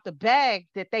cat is out the bag,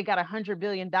 that they got $100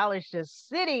 billion just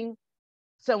sitting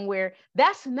somewhere,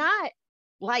 that's not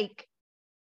like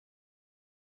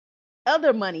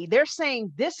other money. They're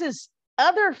saying this is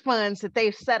other funds that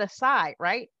they've set aside,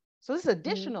 right? So this is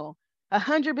additional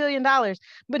 $100 billion.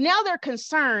 But now they're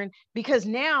concerned because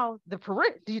now the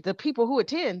people who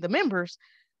attend, the members,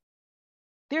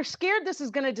 they're scared this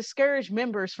is going to discourage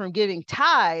members from giving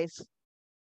tithes.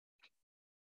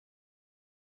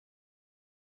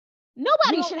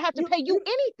 Nobody should have to pay you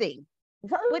anything.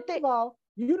 First of all,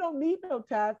 you don't need no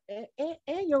tithes,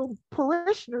 and your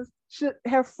parishioners should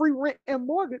have free rent and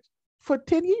mortgage for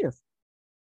 10 years.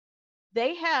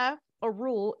 They have a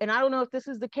rule, and I don't know if this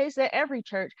is the case at every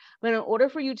church, but in order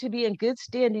for you to be in good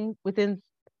standing within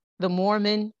the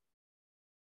Mormon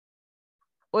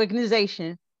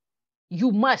organization, you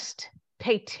must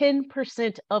pay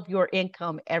 10% of your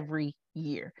income every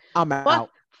year. I'm out.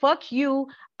 Fuck you.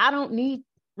 I don't need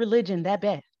religion that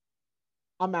bad.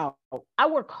 I'm out. I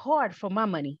work hard for my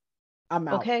money. I'm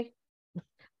out. Okay?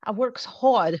 I work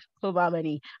hard for my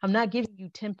money. I'm not giving you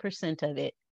 10% of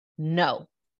it. No.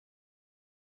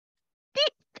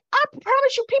 I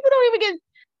promise you, people don't even get,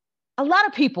 a lot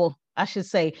of people, I should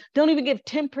say, don't even give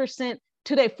 10%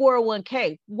 to their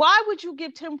 401k. Why would you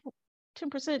give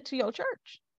 10% to your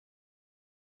church?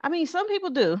 I mean, some people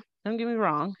do. Don't get me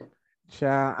wrong.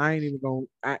 Child, I ain't even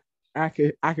gonna. I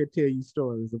could tell you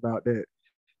stories about that.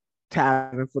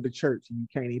 Tithing for the church and you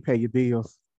can't even pay your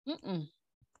bills.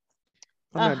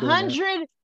 $100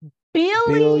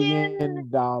 billion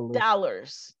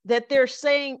that they're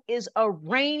saying is a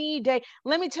rainy day.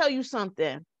 Let me tell you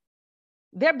something.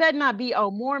 There better not be a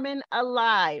Mormon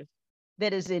alive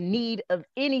that is in need of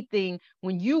anything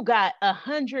when you got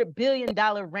 $100 billion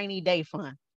rainy day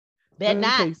fund. Let me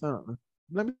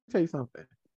tell you something.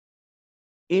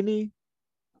 Any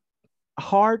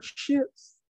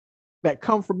hardships that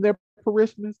come from their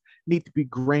parishioners need to be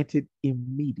granted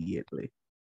immediately.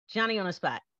 Johnny on the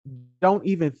spot. Don't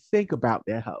even think about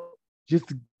that hoe.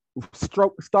 Just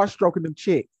start stroking them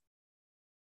chicks.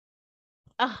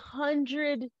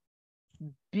 $100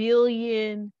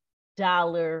 billion I'm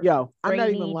not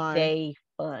even lying. Day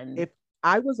fund. If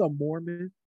I was a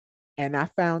Mormon and I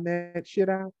found that shit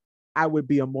out, I would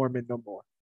be a Mormon no more.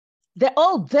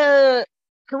 The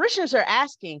parishioners are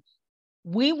asking,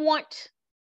 we want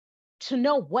to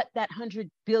know what that $100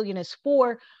 billion is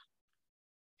for,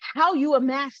 how you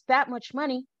amassed that much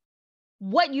money,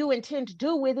 what you intend to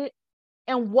do with it,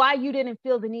 and why you didn't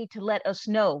feel the need to let us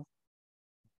know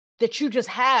that you just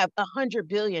have $100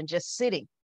 billion just sitting.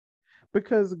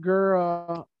 Because,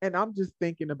 girl, and I'm just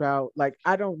thinking about, like,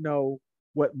 I don't know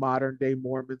what modern day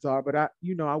Mormons are, but I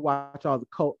watch all the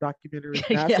cult documentaries.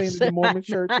 Not saying Yes, that the Mormon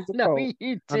church I is a know cult.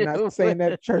 you I'm not do. saying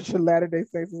that Church of Latter-day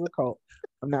Saints is a cult.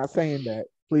 I'm not saying that.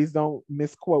 Please don't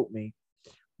misquote me.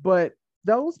 But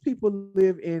those people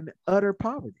live in utter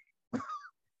poverty.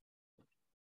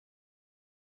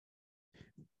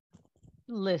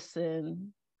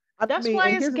 Listen, I that's mean, why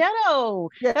and it's here's ghetto.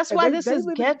 yeah, That's why this they is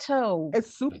live in ghetto.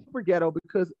 it's super ghetto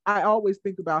because I always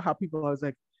think about how people are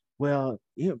like, well,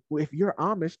 if you're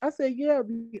Amish, I say, yeah,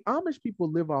 the Amish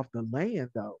people live off the land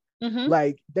though. Hmm.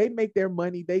 Like they make their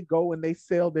money, they go and they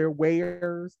sell their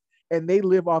wares and they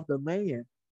live off the land.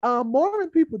 Mormon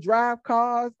people drive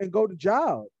cars and go to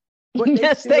jobs, but they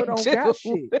Yes, they still don't do. got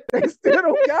shit. They still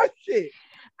don't got shit.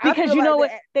 I Because feel you like know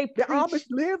what? They the Amish preach,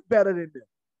 live better than them,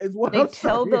 is what they I'm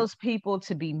tell saying. those people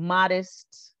to be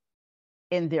modest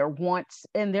in their wants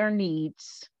and their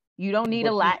needs. You don't need a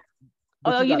But you lot.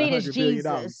 but All you you got need is $100 billion.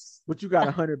 Jesus. But you got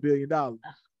 $100 billion. Well,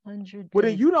 then $100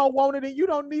 billion. you don't want it and you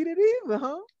don't need it either,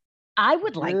 huh? I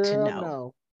would like to Girl, know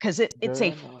no. because it's a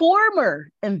Girl, no. former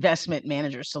investment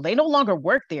manager. So they no longer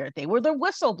work there. They were the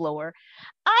whistleblower.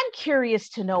 I'm curious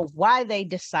to know why they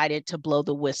decided to blow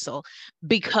the whistle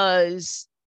because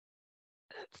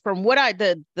from what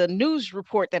the news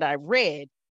report that I read,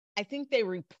 I think they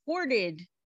reported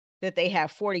that they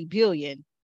have 40 billion.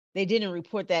 They didn't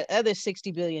report that other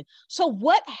 60 billion. So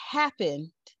what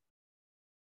happened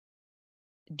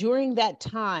during that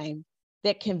time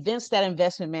that convinced that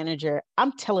investment manager,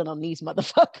 I'm telling on these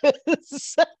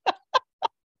motherfuckers?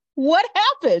 What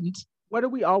happened? What do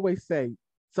we always say?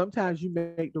 Sometimes you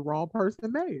make the wrong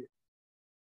person mad.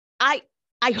 I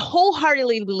I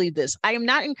wholeheartedly believe this. I am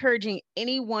not encouraging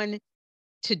anyone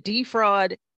to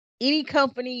defraud any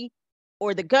company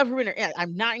or the government, or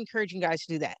I'm not encouraging guys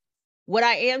to do that. What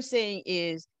I am saying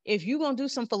is if you're gonna do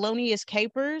some felonious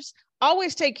capers,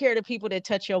 always take care of the people that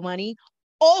touch your money.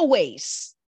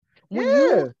 Always.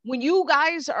 Yeah. When you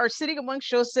guys are sitting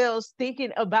amongst yourselves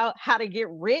thinking about how to get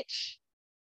rich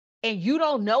and you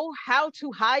don't know how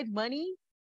to hide money,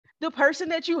 the person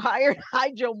that you hired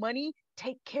hide your money,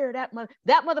 take care of that money.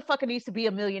 That motherfucker needs to be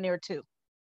a millionaire too.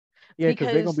 Yeah, because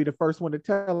they're gonna Because be the first one to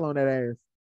tell on that ass.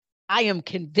 I am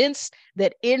convinced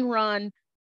that Enron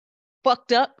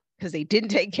fucked up because they didn't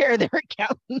take care of their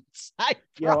accountants. I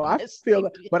Yo, I promise feel they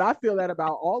that, did. but I feel that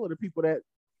about all of the people that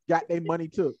got their money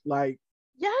took. Like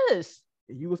Yes.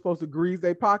 you were supposed to grease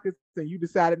their pockets and you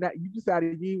decided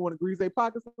you didn't want to grease their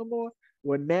pockets no more.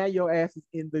 Well, now your ass is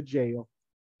in the jail.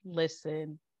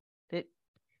 Listen, that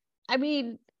I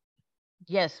mean,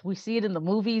 yes, we see it in the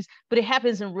movies, but it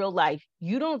happens in real life.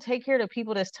 You don't take care of the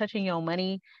people that's touching your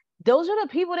money. Those are the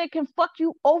people that can fuck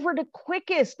you over the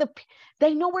quickest.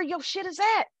 They know where your shit is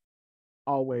at.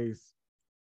 Always.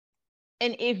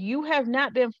 And if you have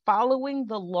not been following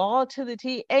the law to the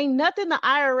T, ain't nothing the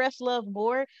IRS love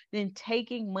more than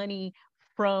taking money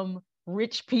from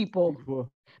rich people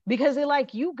People. because they're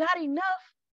like, you got enough.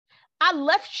 I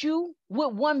left you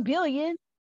with 1 billion.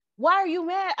 Why are you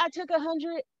mad? I took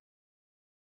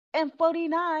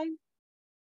 149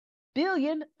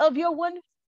 billion of your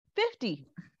 150.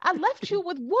 I left you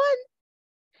with one.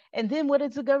 And then what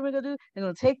is the government gonna do? They're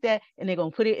gonna take that and they're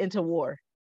gonna put it into war.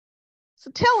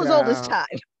 So tell us all this Child.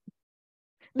 time.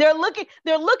 They're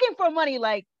looking for money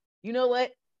like, you know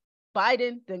what?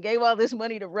 Biden then gave all this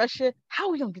money to Russia. How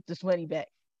are we gonna get this money back?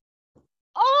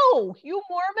 Oh, you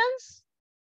Mormons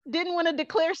didn't want to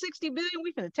declare 60 billion.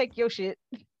 We finna take your shit.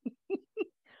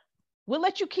 We'll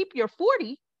let you keep your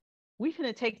 40. We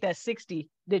finna take that 60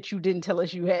 that you didn't tell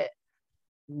us you had.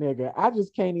 Nigga, I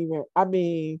just can't even. I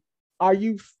mean, are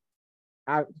you?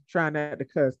 I'm trying not to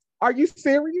cuss. Are you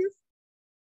serious?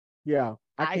 Yeah,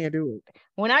 I I can't do it.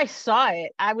 When I saw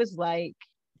it, I was like,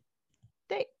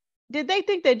 they did they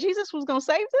think that Jesus was gonna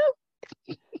save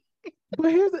them?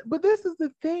 But this is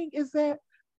the thing is that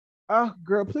oh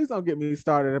girl, please don't get me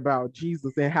started about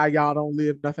Jesus and how y'all don't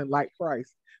live nothing like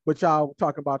Christ. But y'all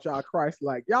talk about y'all Christ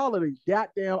like y'all are the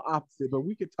goddamn opposite. But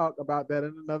we could talk about that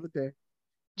in another day.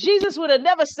 Jesus would have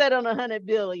never said on 100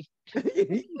 billion.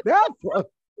 Never,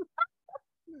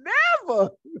 never.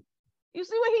 You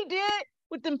see what he did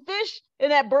with them fish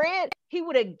and that bread? He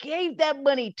would have gave that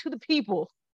money to the people.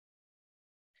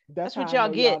 That's That's how what I y'all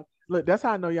know get. y'all look. That's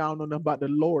how I know y'all don't know nothing about the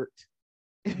Lord.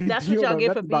 That's You what don't y'all know get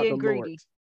for nothing about the being Lord, greedy.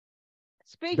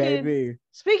 Speaking baby.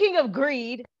 speaking of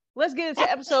greed, let's get into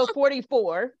episode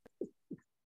 44.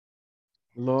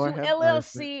 Lord To have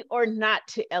mercy. LLC or not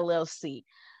to LLC.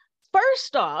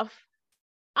 First off,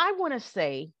 I want to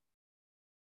say,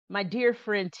 my dear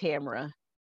friend Tamara,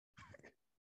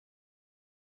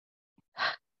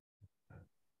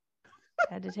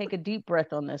 I had to take a deep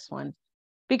breath on this one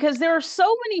because there are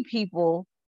so many people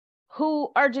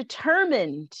who are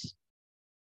determined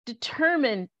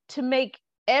to make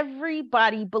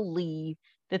everybody believe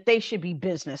that they should be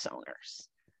business owners.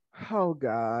 Oh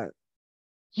God.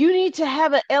 You need to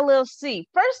have an LLC.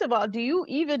 First of all, do you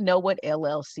even know what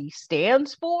LLC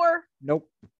stands for? Nope.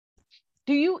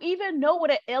 Do you even know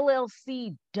what an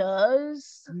LLC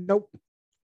does? Nope.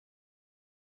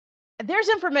 There's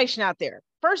information out there.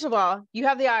 First of all, you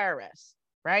have the IRS,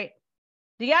 right?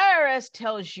 The IRS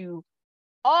tells you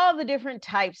all the different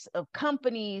types of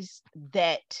companies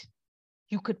that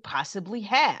you could possibly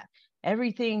have.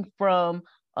 Everything from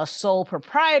a sole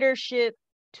proprietorship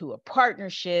to a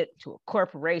partnership to a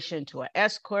corporation to an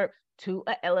S corp to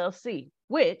a LLC,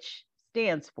 which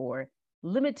stands for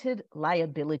limited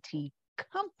liability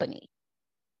company.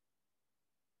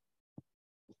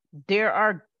 There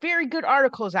are very good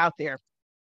articles out there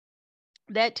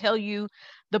that tell you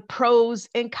the pros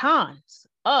and cons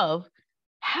of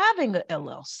having an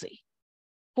LLC.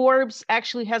 Forbes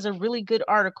actually has a really good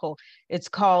article. It's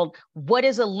called "What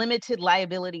is a Limited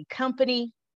Liability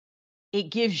Company?" It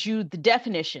gives you the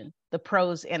definition, the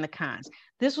pros and the cons.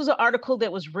 This was an article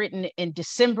that was written in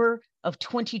December of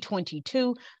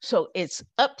 2022. So it's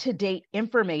up-to-date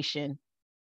information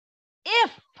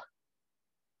if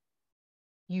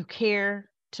you care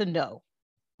to know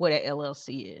what an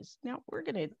LLC is. Now we're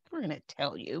gonna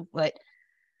tell you, but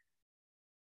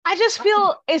I just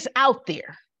feel it's out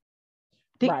there.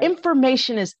 The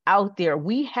information is out there.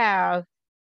 We have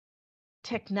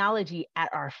technology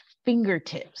at our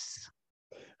fingertips.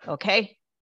 Okay?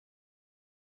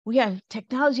 We have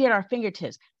technology at our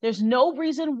fingertips. There's no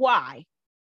reason why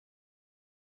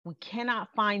we cannot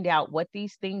find out what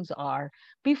these things are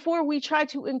before we try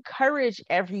to encourage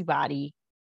everybody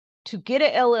to get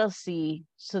an LLC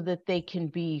so that they can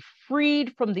be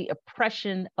freed from the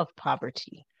oppression of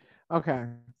poverty. Okay.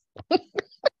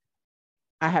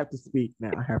 I have to speak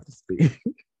now. I have to speak.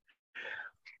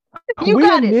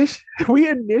 We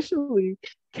initially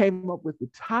came up with the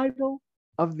title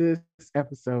of this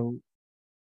episode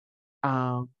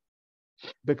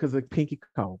because of Pinky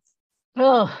Cole.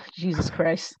 Oh, Jesus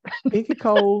Christ. Pinky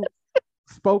Cole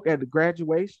spoke at the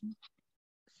graduation.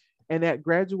 And at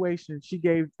graduation, she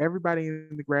gave everybody in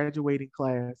the graduating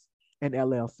class an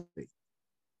LLC.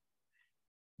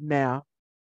 Now,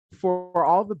 for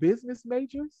all the business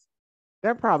majors,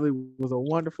 that probably was a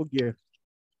wonderful gift.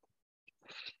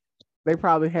 They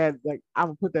probably had, like, I'm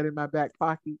going to put that in my back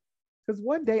pocket because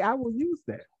one day I will use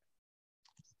that.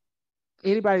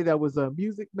 Anybody that was a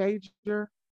music major,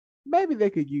 maybe they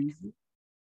could use it.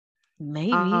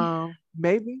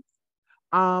 Maybe.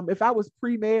 If I was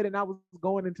pre-med and I was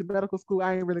going into medical school,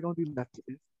 I ain't really going to do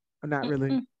nothing. I'm not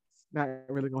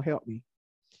really going to help me.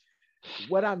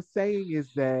 What I'm saying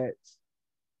is that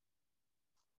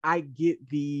I get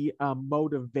the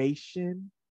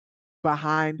motivation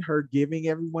behind her giving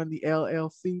everyone the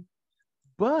LLC,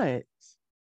 but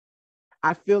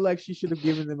I feel like she should have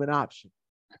given them an option.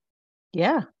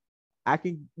 Yeah.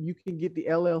 You can get the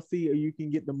LLC or you can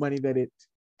get the money that it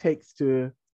takes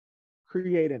to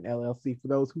create an LLC for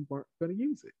those who weren't going to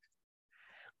use it.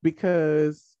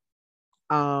 Because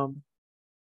the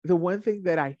one thing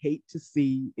that I hate to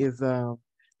see is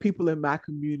people in my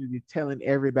community telling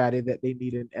everybody that they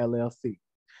need an LLC.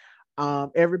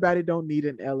 Everybody don't need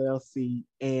an LLC,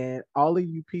 and all of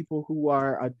you people who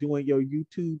are doing your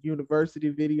YouTube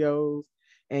University videos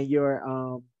and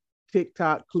your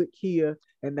TikTok, click here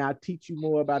and now teach you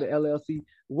more about an LLC.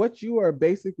 What you are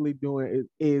basically doing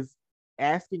is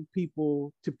asking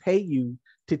people to pay you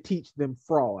to teach them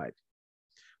fraud,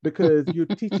 because you're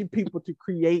teaching people to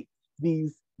create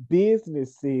these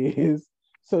businesses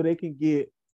so they can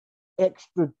get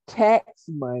extra tax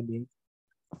money.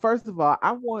 First of all,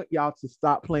 I want y'all to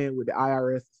stop playing with the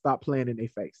IRS, stop playing in their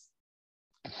face.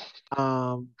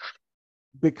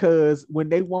 Because when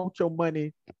they want your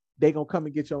money, they're going to come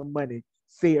and get your money.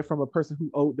 Say it from a person who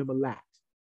owed them a lot.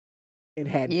 And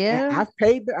I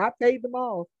paid them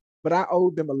all, but I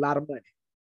owed them a lot of money.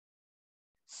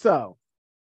 So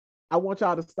I want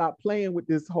y'all to stop playing with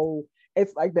this whole,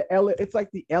 it's like the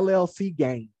LLC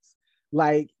games.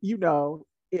 Like,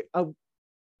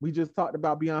 we just talked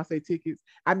about Beyonce tickets.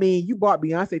 I mean, you bought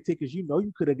Beyonce tickets, you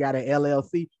could have got an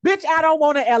LLC. Bitch, I don't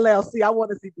want an LLC. I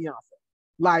want to see Beyonce.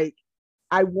 Like,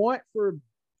 I want for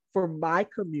my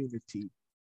community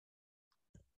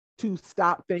to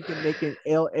stop thinking they can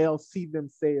LLC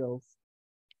themselves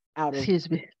out of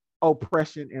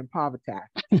oppression and poverty.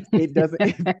 It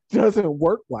doesn't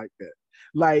work like that.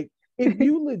 Like, if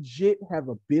you legit have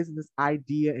a business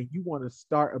idea and you want to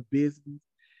start a business,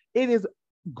 it is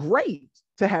great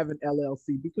to have an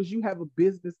LLC because you have a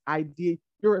business idea.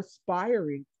 You're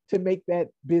aspiring to make that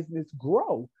business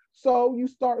grow. So you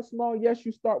start small. Yes,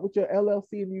 you start with your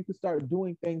LLC and you can start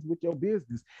doing things with your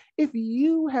business. If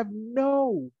you have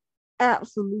no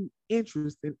absolute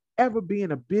interest in ever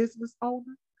being a business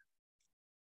owner,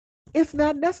 it's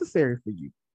not necessary for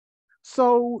you.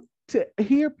 So to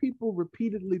hear people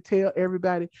repeatedly tell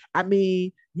everybody, I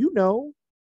mean, you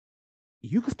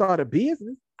can start a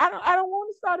business. I don't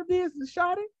want to start a business,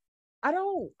 Shawty. I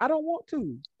don't want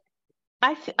to.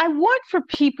 I want for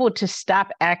people to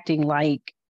stop acting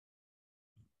like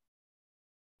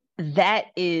that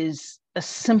is a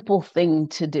simple thing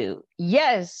to do.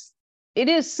 Yes, it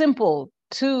is simple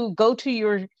to go to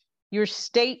your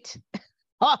state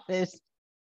office,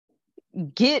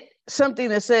 get something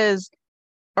that says,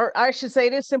 or I should say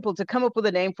it is simple to come up with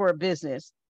a name for a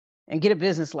business and get a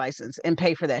business license and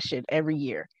pay for that shit every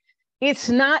year. It's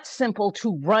not simple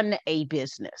to run a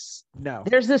business. No.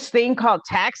 There's this thing called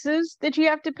taxes that you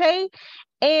have to pay,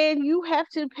 and you have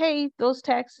to pay those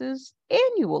taxes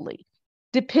annually.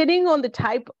 Depending on the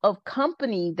type of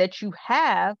company that you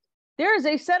have, there is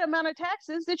a set amount of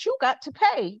taxes that you got to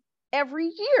pay every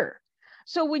year.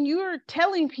 So when you're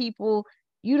telling people,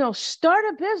 start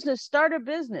a business,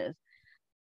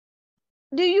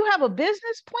 do you have a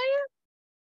business plan?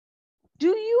 Do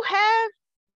you have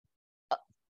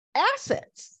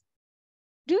assets?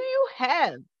 Do you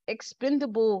have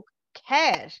expendable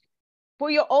cash for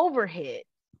your overhead?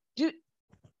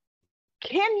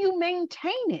 Can you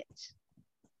maintain it?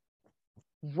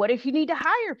 What if you need to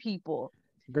hire people?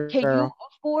 Girl. Can you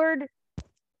afford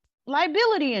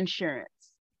liability insurance?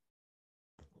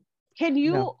 Can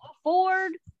you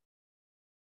afford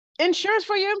insurance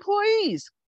for your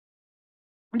employees?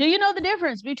 Do you know the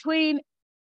difference between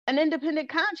an independent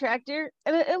contractor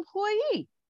and an employee?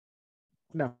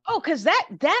 No. Oh, because that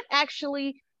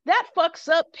fucks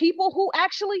up people who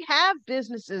actually have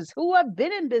businesses, who have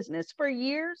been in business for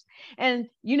years. And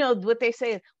what they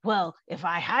say is, well, if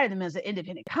I hire them as an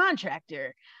independent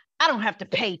contractor, I don't have to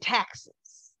pay taxes.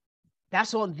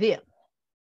 That's on them.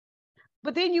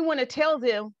 But then you want to tell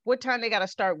them what time they got to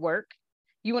start work.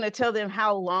 You want to tell them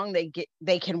how long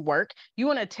they can work. You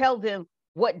want to tell them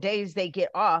what days they get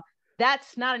off.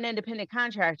 That's not an independent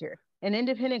contractor. An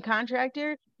independent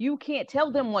contractor, you can't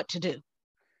tell them what to do.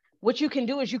 What you can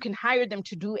do is you can hire them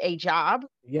to do a job.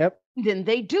 Yep. Then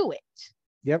they do it.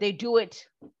 Yep. They do it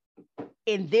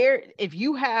in there. If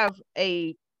you have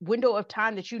a window of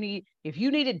time that you need, if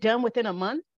you need it done within a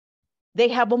month, they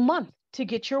have a month to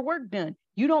get your work done.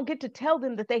 You don't get to tell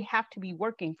them that they have to be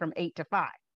working from 8 to 5.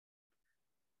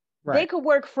 Right. They could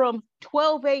work from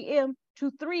 12 a.m.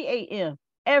 to 3 a.m.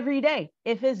 every day.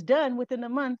 If it's done within a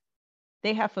month,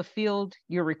 they have fulfilled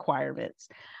your requirements.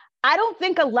 I don't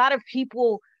think a lot of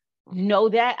people know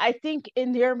that. I think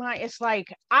in their mind, it's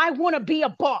like, I want to be a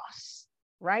boss,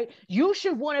 right? You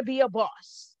should want to be a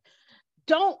boss.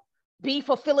 Don't be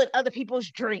fulfilling other people's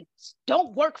dreams.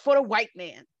 Don't work for the white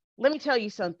man. Let me tell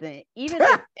you something. Even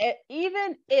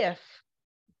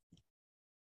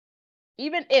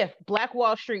if Black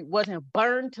Wall Street wasn't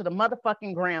burned to the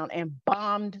motherfucking ground and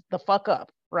bombed the fuck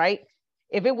up, right?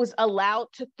 If it was allowed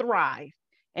to thrive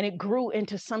and it grew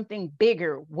into something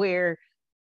bigger where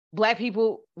Black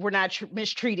people were not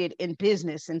mistreated in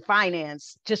business and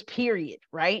finance, just period,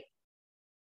 right?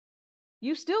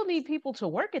 You still need people to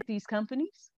work at these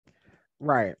companies.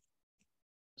 Right.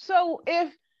 So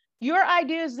if your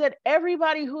idea is that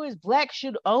everybody who is Black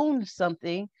should own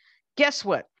something, guess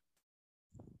what?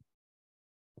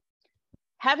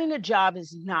 Having a job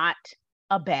is not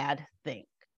a bad thing.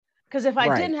 Because if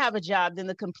I didn't have a job, then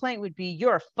the complaint would be,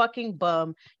 you're a fucking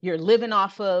bum. You're living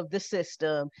off of the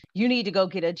system. You need to go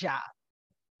get a job.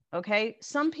 Okay.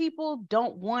 Some people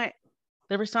don't want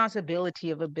the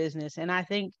responsibility of a business. And I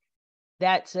think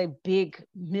that's a big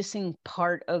missing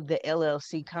part of the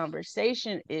LLC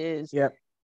conversation is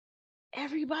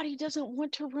everybody doesn't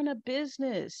want to run a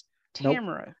business.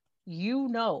 Tamara, you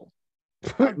know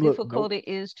how difficult it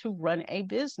is to run a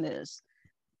business.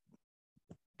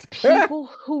 People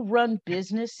who run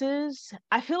businesses,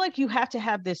 I feel like you have to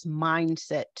have this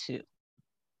mindset too,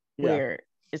 where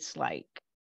it's like,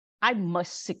 I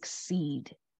must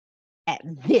succeed at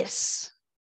this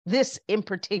in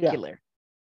particular.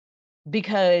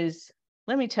 Because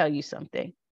let me tell you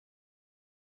something.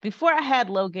 Before I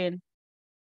had Logan,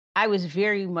 I was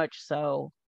very much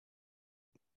so,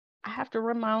 I have to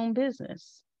run my own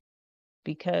business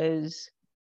because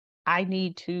I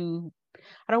don't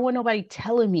want nobody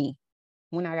telling me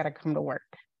when I got to come to work.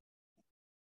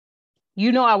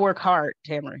 You know, I work hard,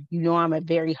 Tamara. You know, I'm a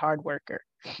very hard worker.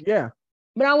 Yeah.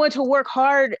 but I want to work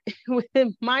hard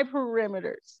within my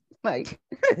perimeters. Like,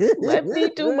 let me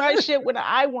do my shit when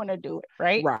I want to do it,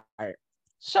 right? Right.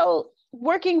 So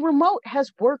working remote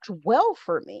has worked well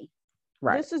for me.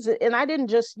 Right. This is, and I didn't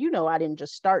just, I didn't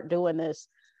just start doing this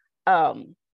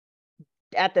um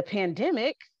at the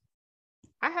pandemic.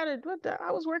 I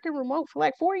was working remote for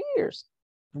like 4 years,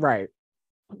 Right.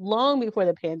 long before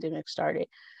the pandemic started.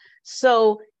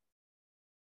 So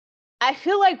I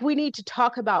feel like we need to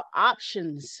talk about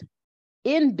options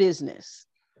in business,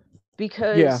 Yeah.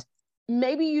 because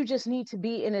maybe you just need to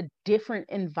be in a different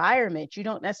environment. You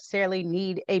don't necessarily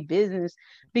need a business,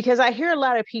 because I hear a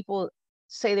lot of people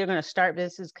say they're going to start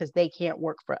business because they can't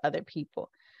work for other people.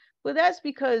 Well, that's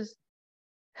because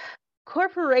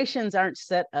corporations aren't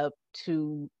set up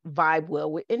to vibe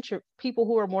well with people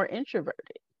who are more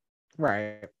introverted.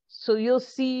 Right. So you'll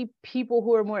see people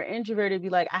who are more introverted be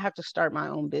like, I have to start my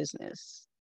own business.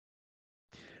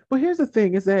 But here's the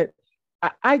thing: is that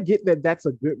I get that that's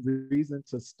a good reason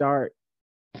to start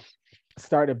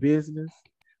a business,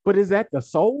 but is that the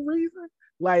sole reason?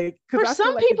 Like, For because I feel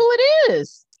some like people, it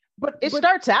is. but It but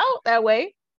starts out that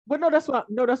way. but no, that's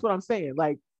what I'm saying.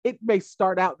 Like, it may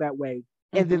start out that way,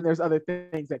 and then there's other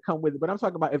things that come with it. But I'm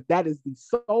talking about if that is the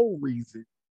sole reason,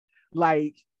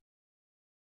 like,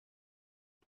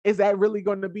 is that really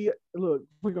going to be? Look,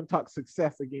 we're going to talk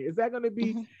success again. Is that going to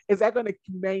be? Is that going to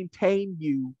maintain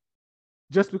you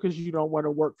just because you don't want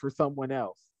to work for someone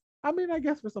else? I mean, I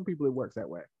guess for some people it works that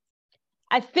way.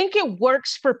 I think it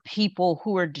works for people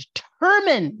who are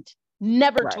determined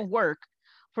never to work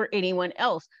for anyone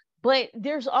else. But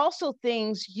there's also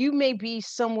things, you may be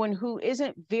someone who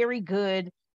isn't very good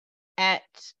at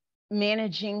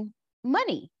managing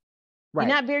money. Right.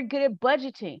 You're not very good at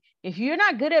budgeting. If you're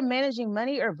not good at managing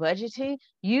money or budgeting,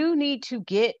 you need to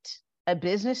get a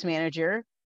business manager,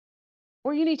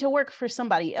 or you need to work for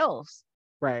somebody else.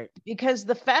 Right. Because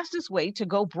the fastest way to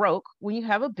go broke when you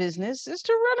have a business is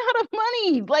to run out of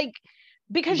money. Like,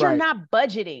 because you're not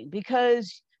budgeting,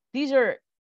 because these are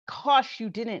costs you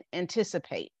didn't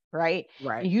anticipate, right?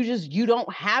 Right. And you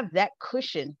don't have that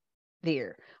cushion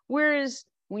there. Whereas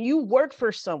when you work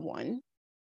for someone,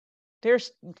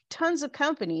 there's tons of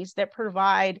companies that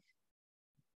provide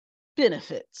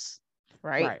benefits,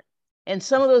 right? And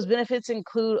some of those benefits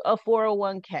include a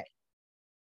 401k.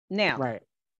 Now,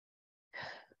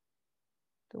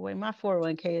 the way my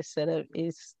 401k is set up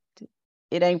is,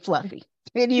 it ain't fluffy.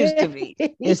 It used to be.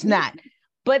 It's not.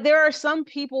 But there are some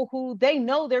people who they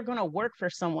know they're going to work for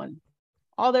someone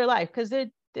all their life because they're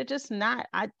just not,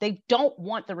 they don't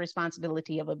want the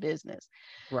responsibility of a business.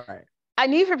 Right. I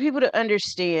need for people to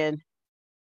understand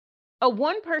a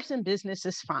one-person business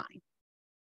is fine.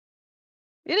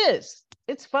 It is.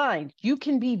 It's fine. You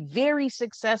can be very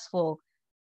successful,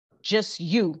 just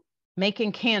you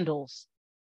making candles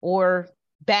or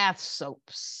bath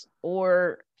soaps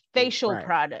or facial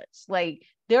products. Like,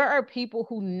 there are people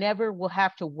who never will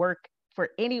have to work for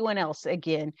anyone else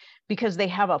again because they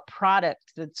have a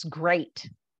product that's great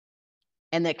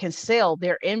and that can sell.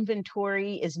 Their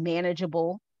inventory is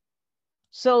manageable.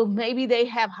 So maybe they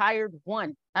have hired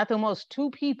one, at the most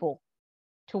two people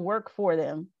to work for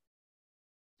them,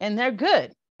 and they're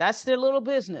good. That's their little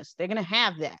business. They're going to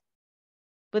have that.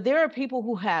 But there are people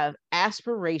who have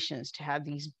aspirations to have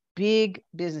these big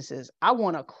businesses. I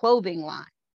want a clothing line.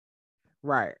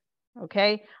 Right.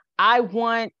 Okay. I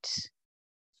want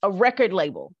a record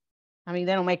label. I mean,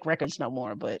 they don't make records no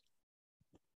more, but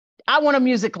I want a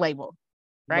music label,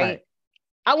 right?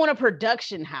 I want a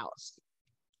production house.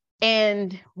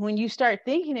 And when you start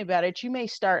thinking about it, you may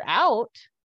start out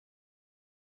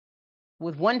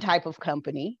with one type of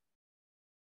company,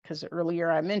 because earlier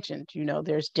I mentioned,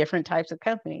 there's different types of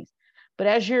companies. But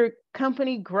as your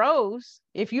company grows,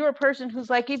 if you're a person who's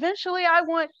like, eventually I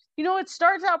want, it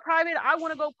starts out private, I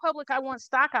want to go public, I want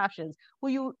stock options.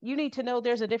 Well, you need to know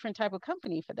there's a different type of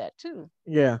company for that too.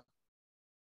 Yeah.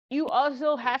 You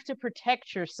also have to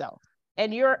protect yourself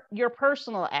and your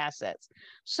personal assets.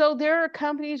 So there are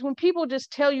companies, when people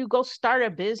just tell you go start a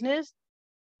business,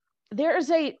 there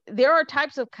are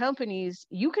types of companies,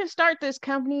 you can start this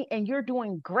company and you're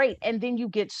doing great, and then you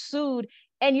get sued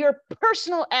and your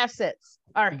personal assets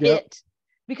are hit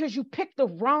because you picked the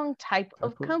wrong type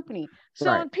of company.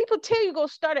 So when people tell you go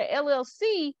start an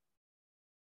LLC,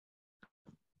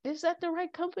 is that the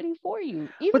right company for you?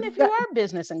 Even if you are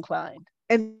business inclined.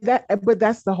 But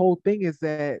that's the whole thing, is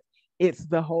that it's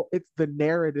the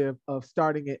narrative of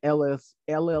starting an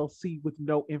LLC with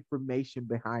no information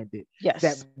behind it.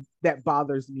 Yes. That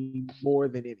bothers me more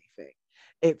than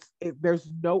anything. There's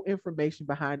no information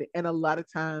behind it. And a lot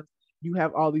of times you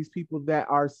have all these people that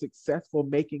are successful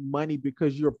making money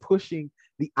because you're pushing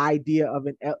the idea of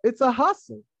it's a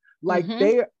hustle. Like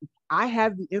I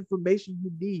have the information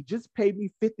you need. Just pay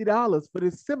me $50 for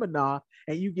this seminar,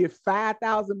 and you get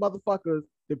 5,000 motherfuckers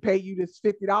to pay you this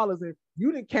 $50, and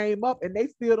you done came up, and they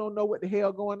still don't know what the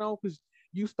hell going on because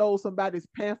you stole somebody's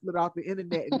pamphlet off the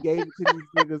internet and gave it to these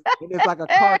niggas, and it's like a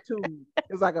cartoon.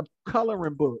 It's like a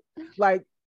coloring book. Like,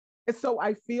 and so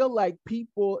I feel like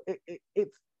people,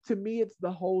 it's to me, it's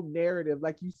the whole narrative,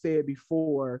 like you said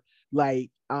before, like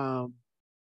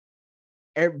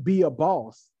be a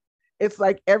boss. It's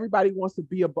like everybody wants to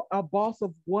be a boss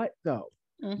of what though?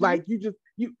 Like you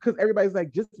because everybody's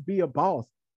like, just be a boss.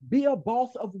 Be a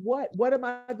boss of what? What am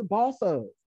I the boss of?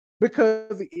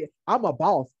 Because I'm a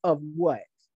boss of what?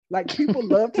 Like people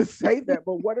love to say that,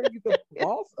 but what are you the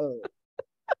boss of?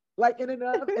 Like, and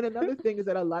another thing is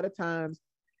that a lot of times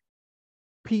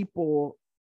people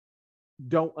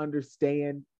don't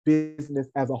understand business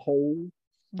as a whole.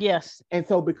 Yes. And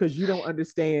so because you don't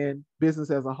understand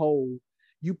business as a whole,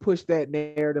 you push that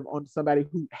narrative on somebody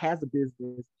who has a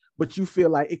business, but you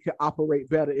feel like it could operate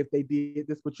better if they did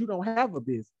this, but you don't have a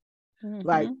business.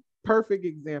 Like, perfect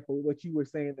example, what you were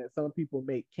saying, that some people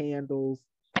make candles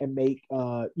and make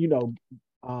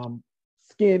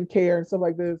skin care and stuff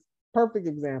like this. Perfect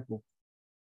example.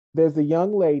 There's the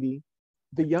young lady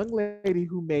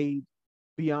who made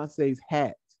Beyonce's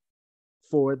hat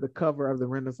for the cover of the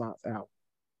Renaissance album.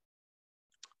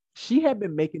 She had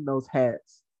been making those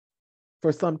hats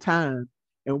for some time,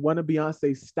 and one of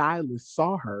Beyonce's stylists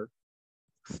saw her,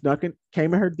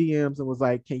 came in her DMs and was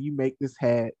like, "Can you make this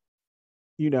hat?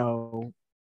 You know,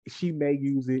 she may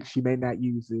use it, she may not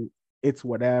use it. It's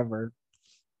whatever."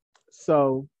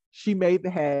 So she made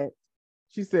the hat.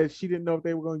 She said she didn't know if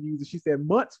they were going to use it. She said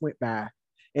months went by,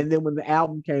 and then when the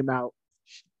album came out,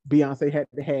 Beyonce had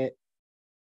the hat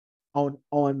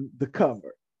on the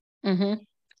cover.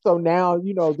 So now,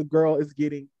 the girl is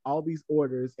getting all these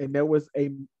orders, and there was a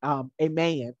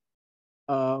man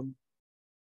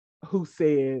who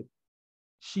said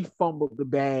she fumbled the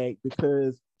bag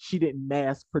because she didn't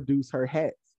mass produce her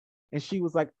hats. And she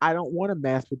was like, "I don't want to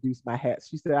mass produce my hats."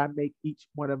 She said, "I make each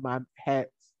one of my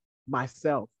hats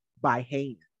myself by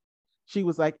hand." She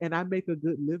was like, "And I make a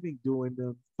good living doing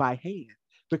them by hand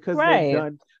because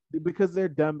they're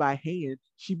done by hand."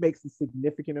 She makes a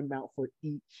significant amount for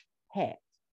each hat.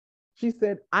 She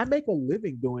said, "I make a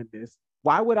living doing this.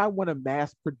 Why would I want to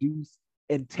mass produce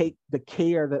and take the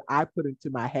care that I put into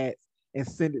my hats and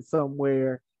send it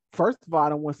somewhere? First of all, I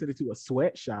don't want to send it to a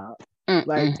sweatshop."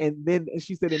 Like, and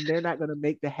she said, "And they're not going to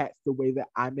make the hats the way that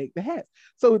I make the hats."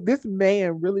 So this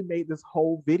man really made this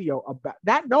whole video about,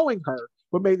 not knowing her,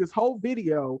 but made this whole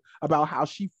video about how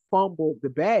she fumbled the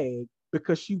bag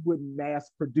because she wouldn't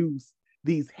mass produce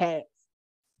these hats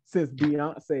since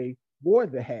Beyonce wore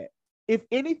the hat. If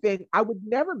anything, I would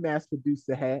never mass produce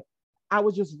the hat. I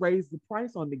would just raise the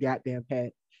price on the goddamn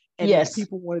hat. And if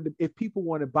people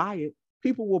want to buy it,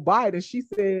 people will buy it. And she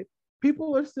said,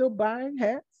 people are still buying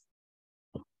hats,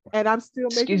 and I'm still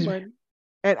making money,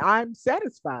 and I'm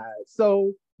satisfied.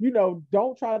 So,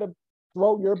 don't try to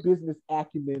throw your business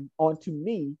acumen onto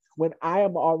me when I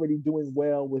am already doing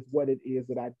well with what it is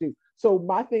that I do. So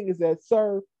my thing is that,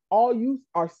 sir, all you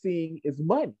are seeing is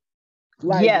money.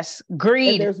 Like, yes,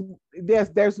 greed. And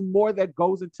there's more that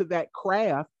goes into that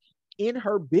craft in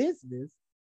her business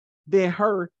than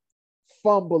her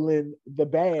fumbling the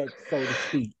bag, so to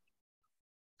speak.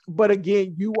 But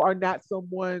again, you are not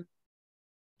someone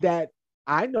that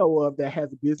I know of that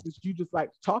has a business. You just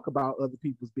like to talk about other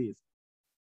people's business.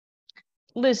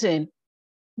 Listen,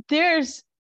 there's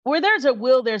a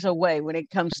will, there's a way when it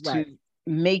comes to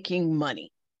making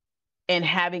money and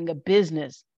having a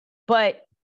business. But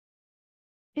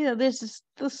there's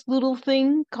this little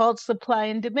thing called supply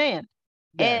and demand.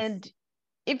 Yes. And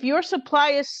if your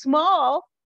supply is small,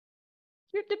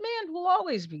 your demand will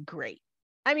always be great.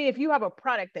 I mean, if you have a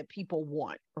product that people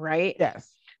want, right?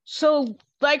 Yes. So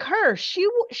like her,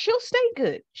 she'll stay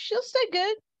good. She'll stay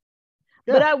good.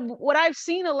 Yeah. But what I've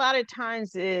seen a lot of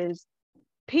times is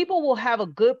people will have a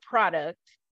good product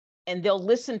and they'll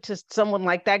listen to someone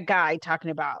like that guy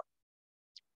talking about,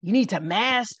 you need to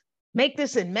make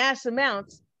this in mass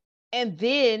amounts. And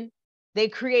then they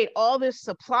create all this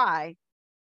supply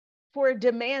for a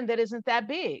demand that isn't that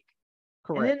big.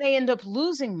 Correct. And then they end up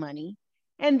losing money.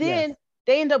 And then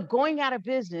they end up going out of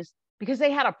business because they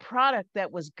had a product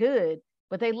that was good,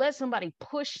 but they let somebody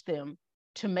push them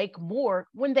to make more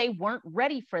when they weren't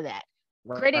ready for that.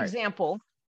 Great example.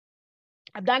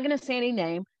 I'm not going to say any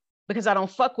name because I don't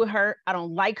fuck with her. I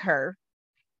don't like her.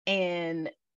 And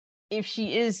if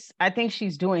she is, I think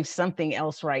she's doing something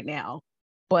else right now,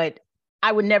 but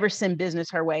I would never send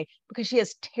business her way because she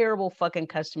has terrible fucking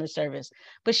customer service.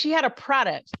 But she had a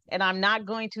product, and I'm not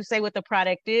going to say what the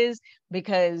product is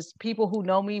because people who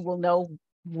know me will know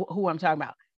who I'm talking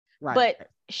about. Right. But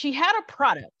she had a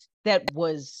product that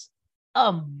was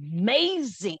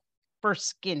amazing for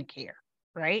skincare,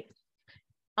 right?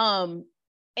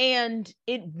 And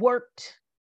it worked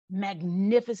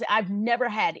magnificent. I've never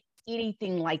had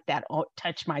anything like that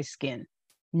touch my skin,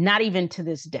 not even to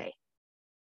this day.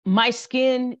 My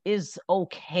skin is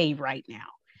okay right now,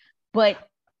 but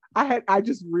I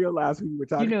just realized who you were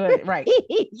talking. you know it, right?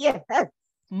 Yeah.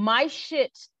 My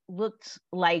shit looked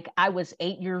like I was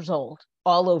 8 years old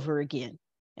all over again,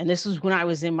 and this was when I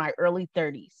was in my early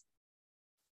 30s.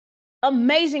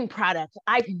 Amazing product.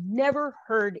 I've never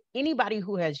heard anybody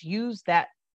who has used that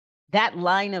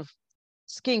line of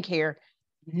skincare.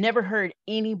 Never heard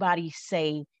anybody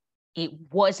say it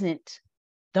wasn't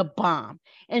the bomb.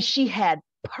 And she had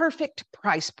perfect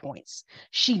price points.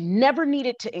 She never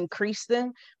needed to increase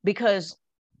them because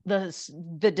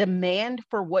the demand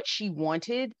for what she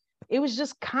wanted, it was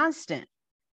just constant.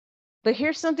 But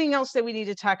here's something else that we need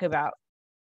to talk about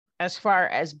as far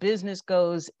as business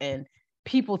goes and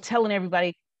people telling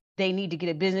everybody they need to get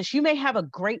a business. You may have a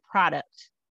great product.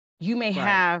 You may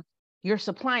have your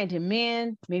supply and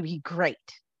demand may be great.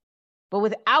 But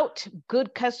without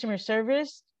good customer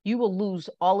service, you will lose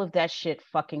all of that shit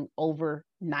fucking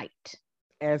overnight.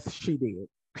 As she did.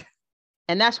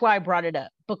 And that's why I brought it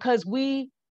up, because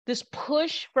this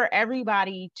push for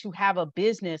everybody to have a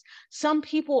business, some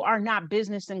people are not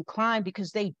business inclined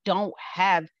because they don't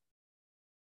have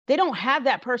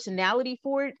that personality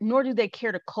for it, nor do they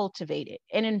care to cultivate it.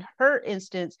 And in her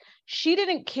instance, she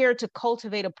didn't care to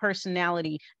cultivate a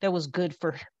personality that was good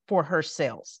for her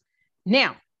sales.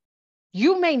 Now,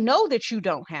 you may know that you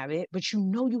don't have it, but you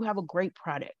know you have a great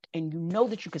product and you know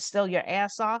that you could sell your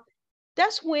ass off.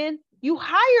 That's when you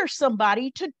hire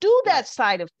somebody to do that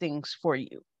side of things for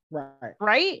you. Right.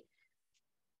 Right?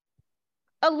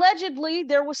 Allegedly,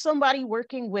 there was somebody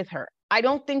working with her. I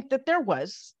don't think that there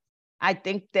was. I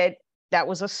think that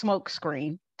was a smoke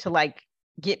screen to like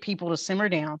get people to simmer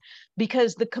down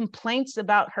because the complaints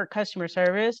about her customer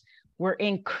service were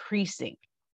increasing.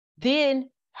 Then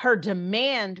her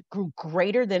demand grew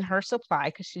greater than her supply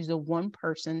because she's a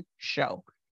one-person show.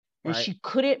 And she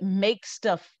couldn't make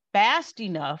stuff fast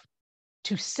enough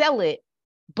to sell it,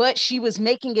 but she was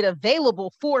making it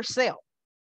available for sale.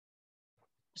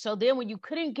 So then when you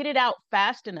couldn't get it out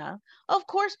fast enough, of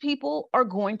course, people are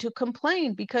going to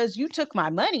complain because you took my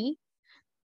money.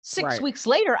 6 weeks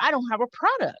later, I don't have a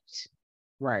product.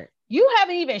 Right. You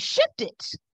haven't even shipped it,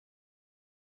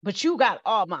 but you got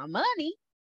all my money.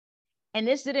 And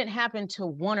this didn't happen to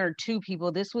one or two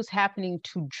people. This was happening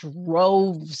to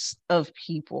droves of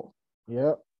people.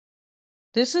 Yep.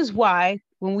 This is why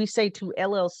when we say to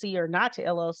LLC or not to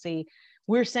LLC,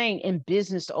 we're saying in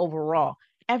business overall.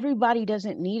 Everybody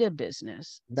doesn't need a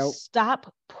business. Nope.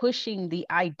 Stop pushing the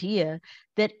idea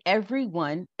that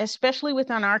everyone, especially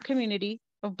within our community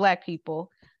of Black people,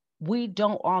 we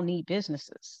don't all need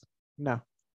businesses. No.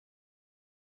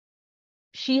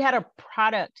 She had a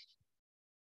product,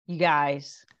 you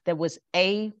guys, that was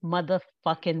a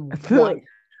motherfucking one.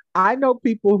 I know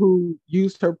people who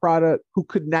used her product who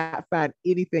could not find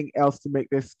anything else to make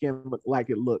their skin look like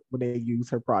it looked when they use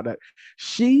her product.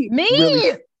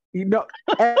 Really,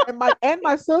 and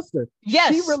my sister.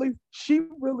 Yes. She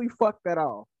really fucked that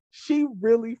off. She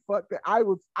really fucked it. I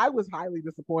was highly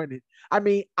disappointed. I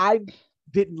mean, I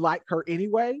didn't like her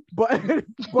anyway, but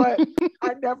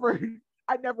I never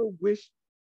wished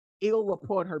ill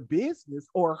upon her business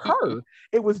or her.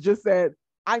 It was just that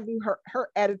I knew her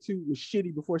attitude was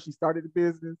shitty before she started the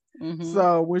business. Mm-hmm.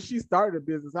 So when she started the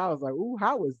business, I was like, "Ooh,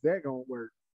 how is that gonna work?"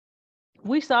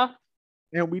 We saw,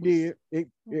 and we did. It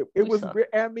was.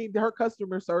 I mean, her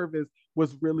customer service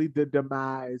was really the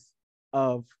demise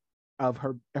of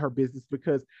her business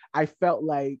because I felt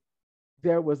like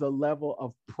there was a level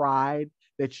of pride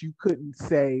that you couldn't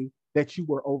say that you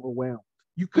were overwhelmed.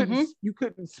 You couldn't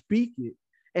speak it.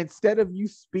 Instead of you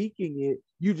speaking it,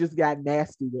 you just got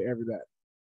nasty with everybody.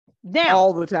 Now,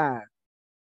 all the time.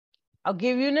 I'll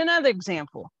give you another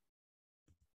example.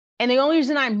 And the only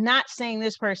reason I'm not saying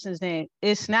this person's name,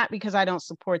 it's not because I don't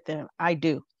support them. I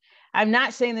do. I'm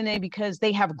not saying the name because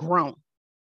they have grown.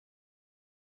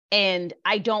 And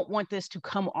I don't want this to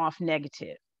come off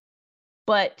negative.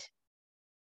 But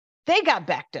they got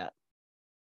backed up.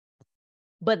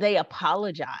 But they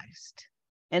apologized.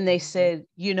 And they said,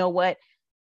 you know what?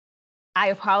 I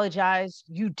apologize.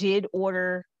 You did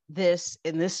order this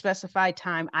in this specified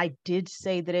time. I did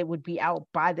say that it would be out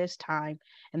by this time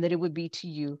and that it would be to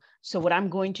you. So what I'm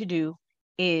going to do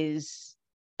is,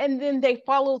 and then they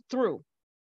followed through.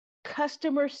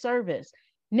 Customer service.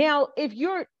 Now,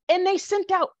 and they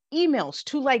sent out emails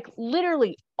to like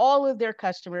literally all of their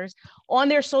customers on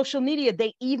their social media.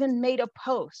 They even made a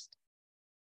post.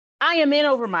 I am in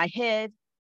over my head.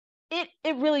 It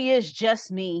really is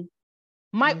just me.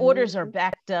 My orders are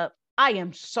backed up. I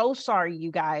am so sorry,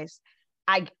 you guys.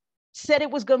 I said it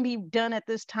was going to be done at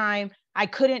this time. I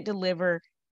couldn't deliver.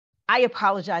 I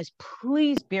apologize.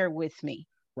 Please bear with me.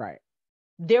 Right.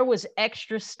 There was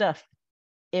extra stuff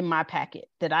in my packet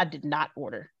that I did not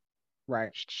order.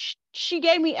 Right. She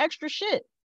gave me extra shit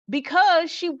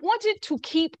because she wanted to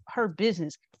keep her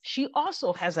business. She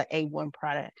also has an A1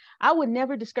 product. I would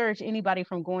never discourage anybody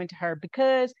from going to her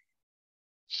because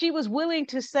she was willing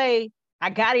to say,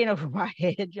 I got in over my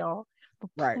head, y'all.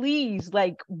 But please,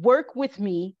 like, work with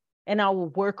me and I will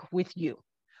work with you.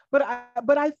 But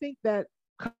I think that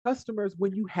customers,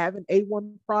 when you have an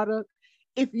A1 product,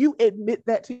 if you admit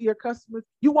that to your customers,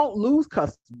 you won't lose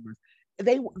customers.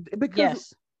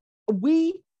 Because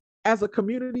we as a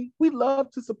community, we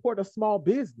love to support a small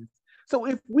business. So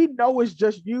if we know it's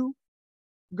just you,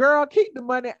 girl, keep the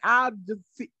money. I'll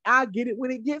get it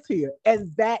when it gets here.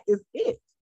 And that is it.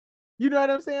 You know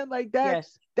what I'm saying? Like that,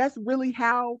 that's really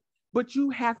how, but you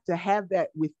have to have that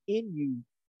within you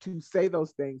to say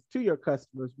those things to your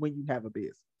customers when you have a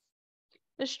business.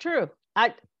 It's true.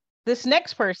 This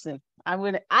next person,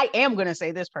 I am gonna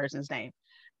say this person's name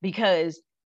because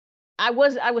I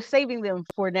was saving them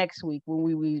for next week when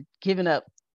we were giving up,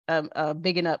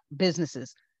 bigging up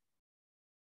businesses.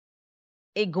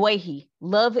 Iguehi,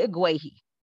 love Iguehi.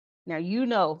 Now you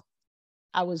know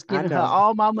I was giving her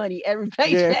all my money every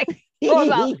paycheck for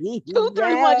about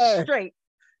 2-3 months straight.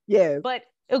 Yeah. But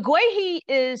Iguehi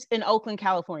is in Oakland,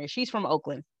 California. She's from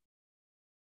Oakland,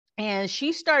 and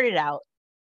she started out.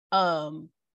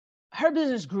 Her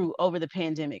business grew over the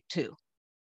pandemic too,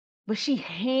 but she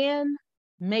hand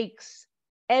makes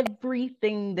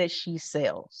everything that she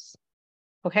sells.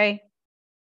 Okay.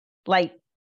 Like,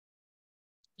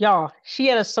 y'all, she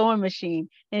had a sewing machine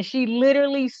and she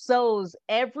literally sews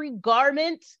every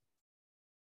garment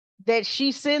that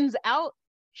she sends out.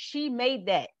 She made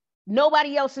that.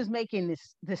 Nobody else is making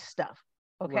this stuff.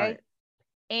 Okay. Right.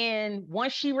 And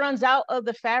once she runs out of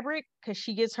the fabric, because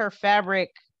she gets her fabric,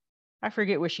 I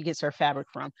forget where she gets her fabric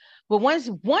from. But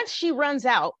once she runs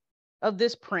out of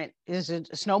this print,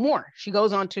 it's no more. She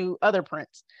goes on to other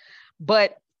prints.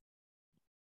 But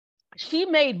she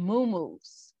made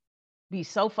muumuus be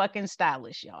so fucking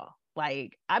stylish, y'all.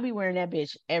 Like, I be wearing that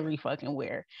bitch every fucking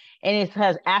wear. And it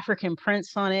has African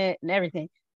prints on it and everything.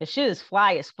 The shit is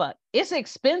fly as fuck. It's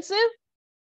expensive,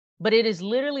 but it is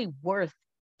literally worth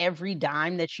every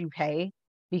dime that you pay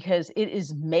because it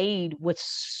is made with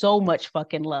so much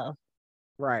fucking love.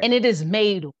 Right. And it is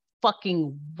made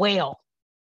fucking well.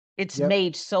 It's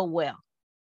made so well.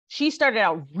 She started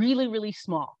out really, really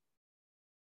small.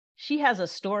 She has a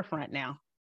storefront now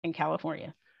in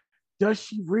California. Does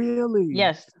she really?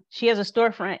 Yes. She has a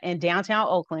storefront in downtown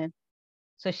Oakland.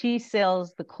 So she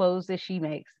sells the clothes that she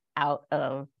makes out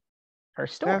of her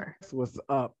store. That's what's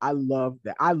up. I love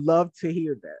that. I love to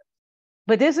hear that.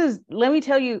 But let me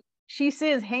tell you, she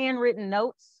sends handwritten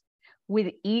notes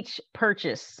with each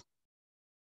purchase.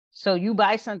 So you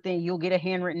buy something, you'll get a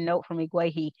handwritten note from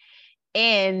Iguehi.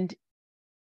 And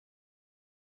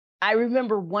I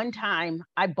remember one time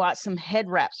I bought some head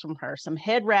wraps from her, some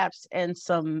head wraps and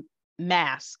some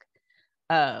mask,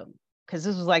 because this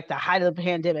was like the height of the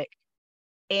pandemic.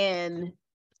 And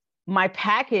my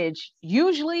package,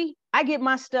 usually I get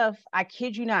my stuff, I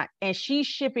kid you not, and she's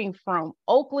shipping from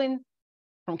Oakland,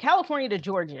 from California to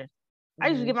Georgia. I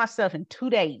usually get my stuff in 2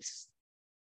 days.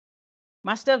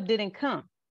 My stuff didn't come.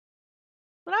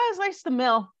 But I was like,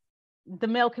 the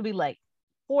mail could be late.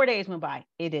 4 days went by,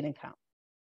 it didn't come.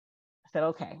 I said,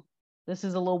 okay, this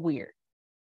is a little weird.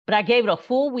 But I gave it a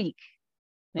full week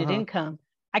and it didn't come.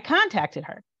 I contacted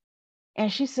her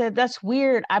and she said, that's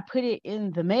weird. I put it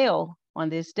in the mail on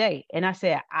this day. And I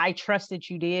said, I trust that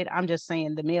you did. I'm just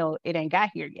saying the mail, it ain't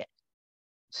got here yet.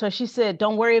 So she said,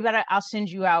 don't worry about it. I'll send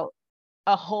you out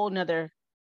a whole nother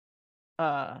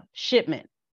shipment.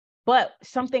 But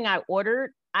something I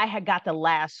ordered, I had got the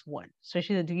last one. So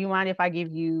she said, do you mind if I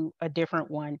give you a different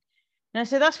one? And I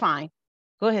said, that's fine.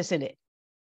 Go ahead, send it.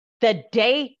 The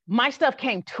day, my stuff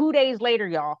came 2 days later,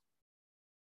 y'all.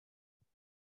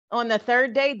 On the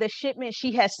third day, the shipment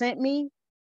she had sent me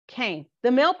came.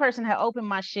 The mail person had opened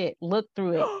my shit, looked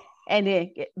through it, and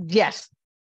then, yes.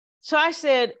 So I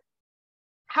said,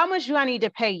 how much do I need to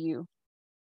pay you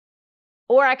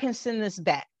or I can send this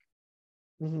back.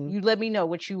 Mm-hmm. You let me know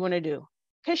what you want to do.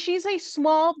 Because she's a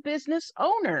small business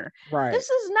owner. Right. This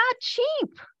is not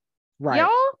cheap. Right.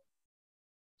 Y'all,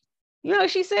 you know,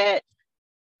 she said,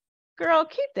 girl,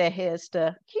 keep that head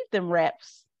stuff. Keep them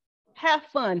wraps. Have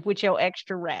fun with your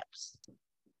extra wraps.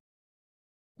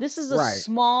 This is a Right.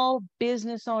 small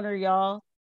business owner, y'all.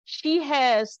 She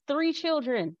has 3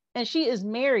 children and she is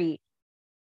married.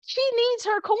 She needs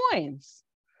her coins.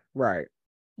 Right.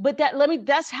 But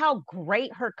that's how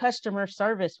great her customer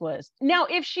service was. Now,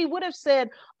 if she would have said,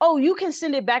 oh, you can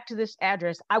send it back to this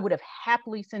address, I would have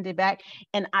happily sent it back.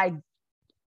 And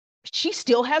she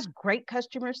still has great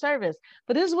customer service.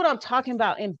 But this is what I'm talking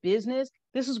about in business.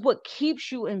 This is what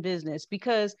keeps you in business,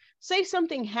 because say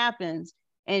something happens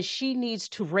and she needs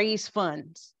to raise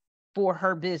funds for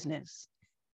her business.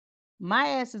 My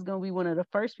ass is going to be one of the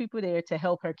first people there to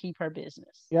help her keep her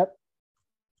business. Yep.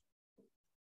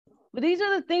 But these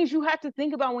are the things you have to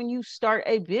think about when you start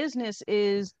a business: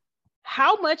 is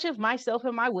how much of myself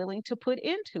am I willing to put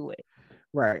into it?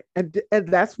 Right. And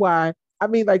that's why, I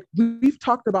mean, like, we've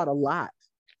talked about a lot.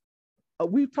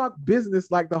 We've talked business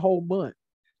like the whole month.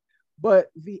 But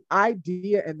the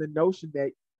idea and the notion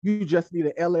that you just need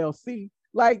an LLC,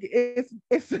 like,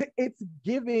 it's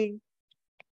giving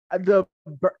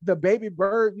the baby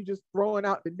bird you just throwing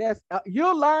out the nest.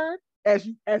 You'll learn as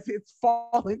it's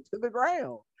falling to the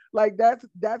ground. Like,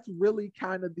 that's really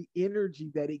kind of the energy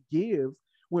that it gives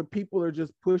when people are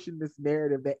just pushing this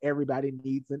narrative that everybody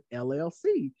needs an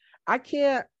LLC. I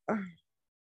can't.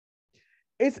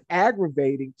 It's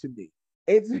aggravating to me.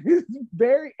 It's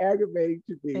very aggravating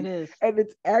to me. It is. And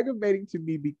it's aggravating to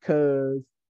me because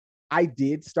I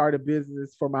did start a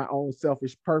business for my own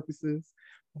selfish purposes.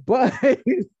 But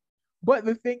but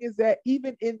the thing is that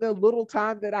even in the little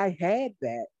time that I had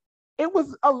that, it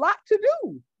was a lot to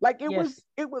do. Like, it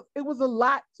was a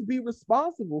lot to be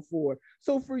responsible for.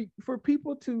 So for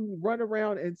people to run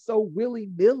around and so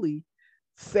willy-nilly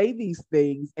say these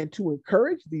things and to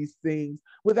encourage these things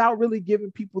without really giving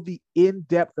people the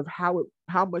in-depth of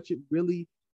how much it really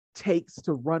takes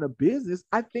to run a business,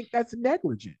 I think that's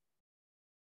negligent.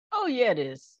 Oh yeah, it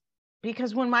is.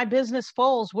 Because when my business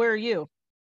falls, where are you?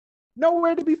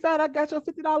 Nowhere to be found. I got your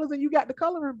 $50 and you got the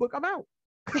coloring book. I'm out.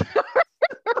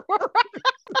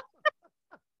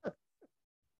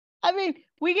 I mean,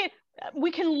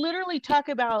 we can literally talk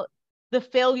about the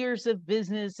failures of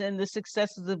business and the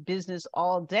successes of business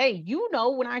all day. You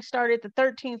know, when I started the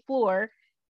 13th floor,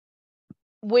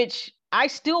 which I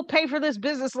still pay for this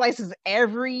business license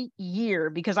every year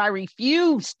because I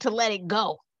refuse to let it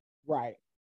go. Right.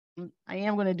 I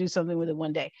am going to do something with it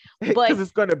one day, but because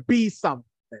it's going to be something.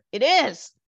 It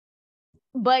is.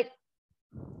 But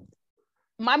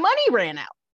my money ran out.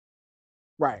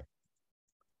 Right.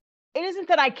 It isn't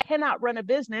that I cannot run a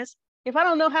business. If I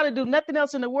don't know how to do nothing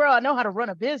else in the world, I know how to run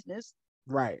a business.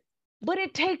 Right. But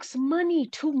it takes money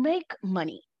to make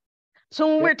money. So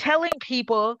when we're telling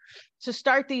people to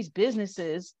start these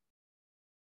businesses,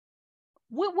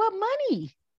 with what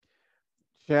money?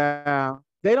 Yeah.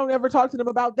 They don't ever talk to them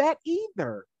about that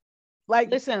either. Like,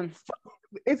 listen,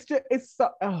 it's so,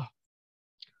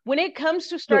 when it comes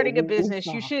to starting a business,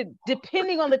 you should,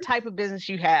 depending on the type of business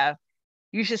you have,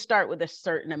 you should start with a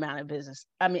certain amount of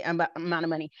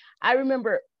money. I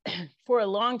remember for a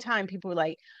long time, people were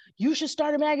like, you should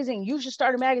start a magazine. You should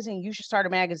start a magazine. You should start a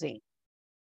magazine.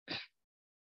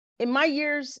 In my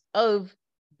years of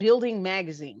building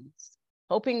magazines,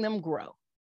 helping them grow,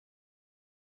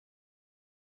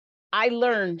 I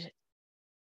learned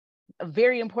a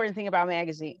very important thing about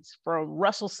magazines from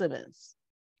Russell Simmons,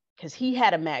 because he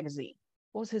had a magazine.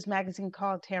 What was his magazine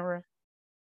called, Tara?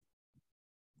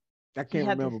 I can't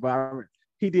remember, but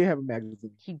he did have a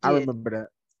magazine. He did. I remember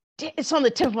that. It's on the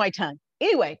tip of my tongue.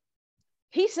 Anyway,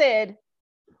 he said,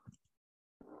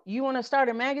 you want to start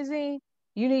a magazine?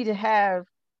 You need to have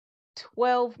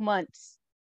 12 months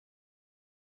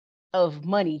of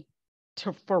money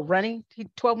for running,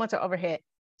 12 months of overhead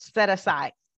set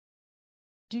aside.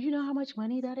 Do you know how much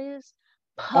money that is?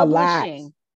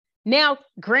 Publishing. Now,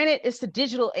 granted, it's the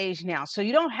digital age now, so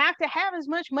you don't have to have as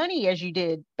much money as you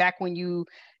did back when you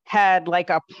had like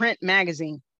a print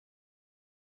magazine.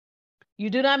 You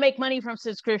do not make money from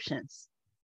subscriptions.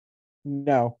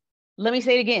 No. Let me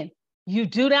say it again. You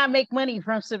do not make money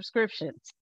from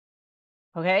subscriptions.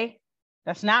 Okay?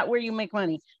 That's not where you make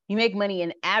money. You make money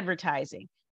in advertising.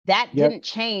 That didn't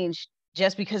change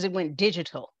just because it went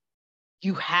digital.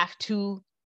 You have to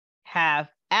have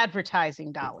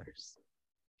advertising dollars.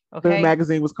 Okay. The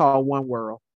magazine was called One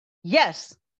World.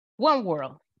 Yes, One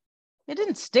World. It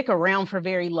didn't stick around for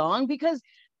very long because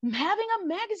Having a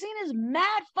magazine is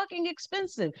mad fucking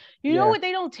expensive. You Yeah. know what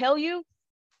they don't tell you?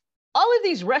 All of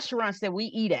these restaurants that we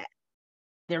eat at,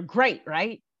 they're great,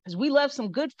 right? Because we love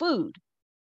some good food.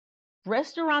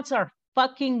 Restaurants are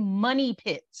fucking money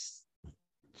pits.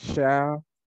 Child.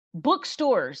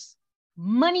 Bookstores,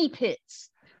 money pits.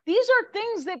 These are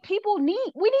things that people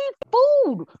need. We need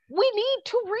food. We need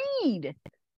to read.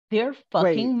 They're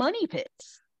fucking Wait. money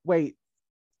pits. Wait,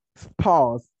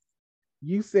 pause.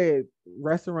 You said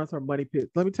restaurants are money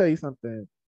pits. Let me tell you something.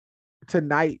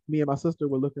 Tonight, me and my sister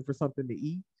were looking for something to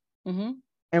eat, Mm-hmm.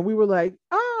 and we were like,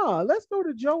 let's go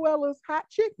to Joella's Hot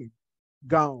Chicken.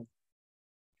 Gone.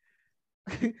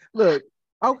 Look,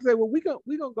 I would say, well, we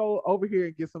gonna go over here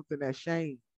and get something at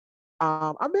Shane.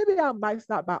 Maybe I might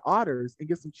stop by Otters and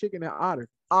get some chicken at Otters.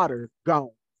 Otters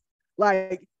gone.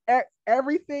 Like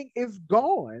everything is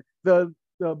gone. The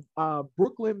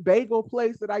Brooklyn bagel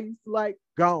place that I used to like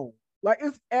gone. Like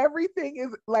it's everything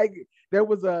is like there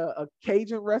was a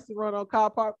Cajun restaurant on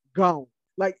Cobb Park gone.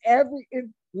 Like it's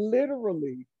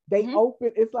literally they Mhm.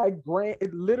 open. It's like grand.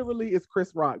 It literally is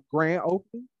Chris Rock grand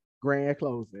opening, grand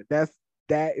closing.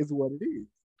 That is what it is.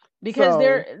 Because So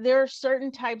there are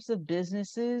certain types of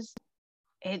businesses,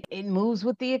 it moves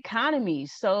with the economy.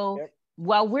 So yep,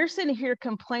 while we're sitting here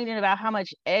complaining about how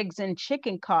much eggs and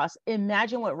chicken cost,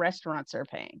 imagine what restaurants are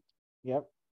paying. yep,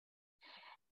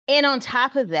 And on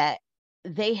top of that,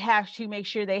 they have to make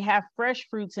sure they have fresh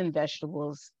fruits and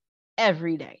vegetables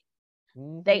every day.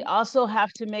 They mhm, also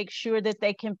have to make sure that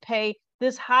they can pay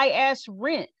this high ass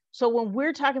rent. So when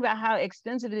we're talking about how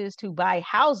expensive it is to buy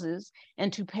houses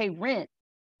and to pay rent,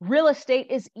 real estate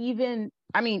is even,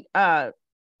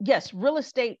 yes, real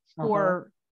estate uh-huh.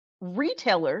 for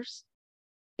retailers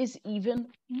is even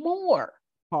more.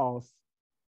 Pause.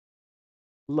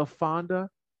 LaFonda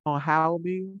on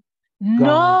Halloween gone,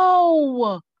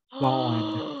 No.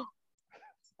 gone.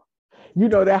 You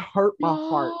know that hurt my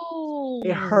heart.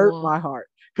 It hurt No. my heart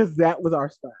because that was our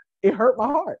spot. It hurt my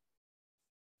heart.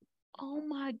 Oh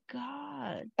my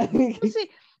God. See,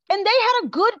 and they had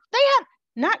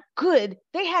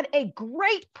a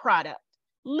great product.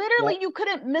 Literally, Yep, you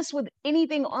couldn't miss with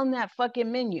anything on that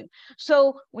fucking menu.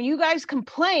 So when you guys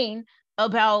complain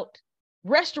about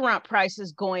restaurant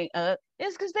prices going up,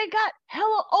 it's because they got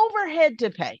hella overhead to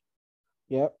pay.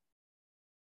 yep,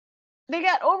 They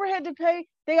got overhead to pay.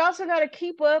 They also got to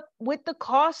keep up with the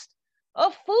cost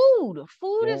of food.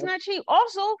 Food is yep. not cheap.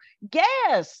 Also,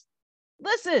 gas.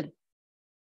 Listen,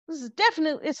 this is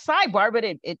definitely it's sidebar, but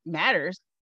it matters.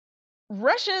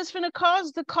 Russia is going to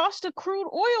cause the cost of crude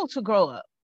oil to grow up.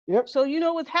 Yep. So you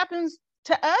know what happens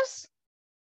to us?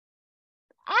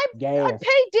 I Gas.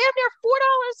 paid damn near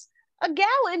 $4 a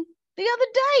gallon the other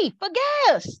day for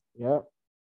gas. Yep.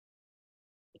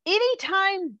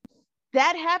 Anytime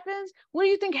that happens, what do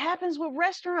you think happens with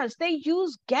restaurants? They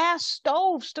use gas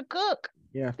stoves to cook.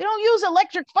 Yeah. They don't use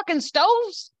electric fucking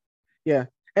stoves. Yeah.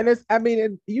 And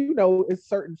and it's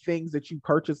certain things that you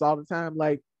purchase all the time,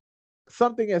 like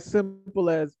something as simple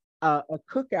as a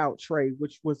cookout tray,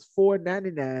 which was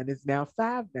 $4.99, is now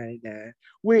 $5.99,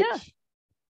 Yeah. which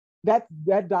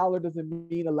that dollar doesn't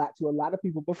mean a lot to a lot of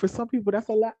people, but for some people that's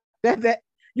a lot. That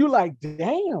you like,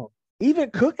 damn, even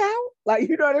cookout, like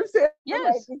you know what I'm saying?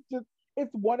 Like Yes.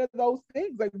 it's one of those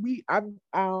things. Like I'm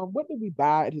what did we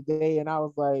buy today? And I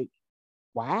was like,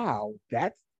 wow,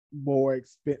 that's more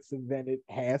expensive than it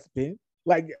has been.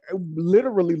 Like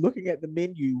literally looking at the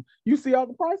menu, you see all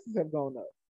the prices have gone up.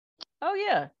 Oh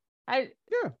yeah. I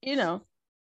Yeah, you know,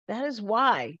 that is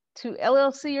why to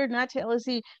LLC or not to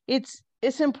LLC,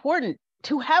 it's important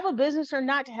to have a business or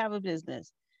not to have a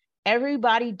business.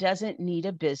 Everybody doesn't need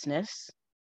a business.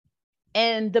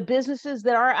 And the businesses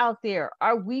that are out there,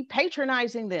 are we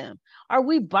patronizing them? Are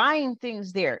we buying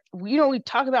things there? We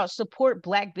talk about support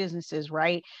Black businesses,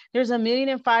 right? There's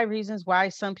 1,000,005 reasons why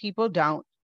some people don't.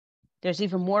 There's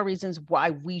even more reasons why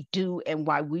we do and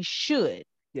why we should.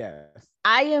 yes,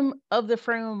 I am of the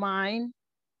frame of mind,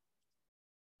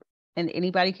 and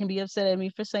anybody can be upset at me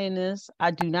for saying this.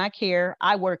 I do not care.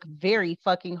 I work very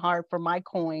fucking hard for my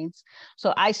coins.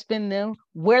 So I spend them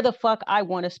where the fuck I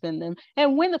want to spend them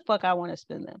and when the fuck I want to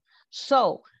spend them.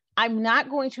 So I'm not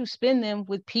going to spend them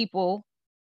with people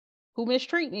who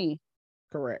mistreat me.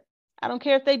 correct. I don't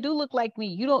care if they do look like me.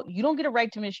 You don't get a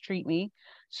right to mistreat me.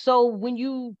 So when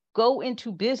you go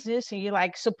into business and you're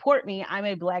like, support me, I'm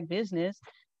a Black business,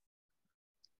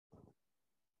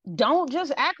 don't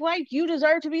just act like you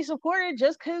deserve to be supported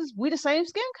just because we the same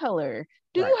skin color.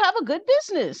 Do Right, you have a good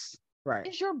business? right.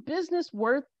 Is your business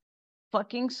worth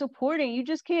fucking supporting? You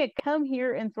just can't come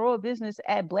here and throw a business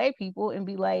at Black people and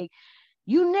be like,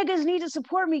 you niggas need to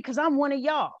support me because I'm one of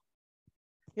y'all.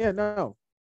 Yeah, no.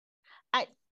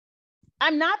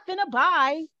 I'm not gonna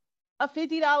buy a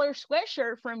 $50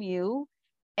 sweatshirt from you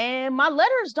and my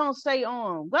letters don't stay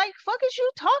on. Like, fuck is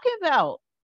you talking about?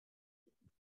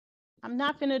 I'm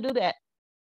not gonna do that.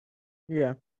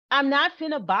 Yeah. I'm not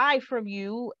gonna buy from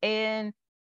you and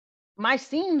my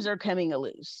seams are coming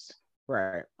loose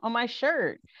Right. on my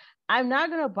shirt. I'm not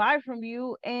gonna buy from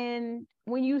you, and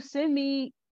when you send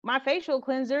me my facial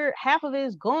cleanser, half of it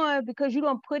is gone because you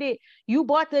don't put it. You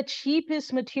bought the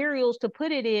cheapest materials to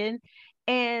put it in,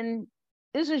 and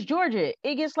this is Georgia.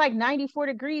 It gets like 94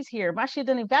 degrees here. My shit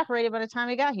done evaporated by the time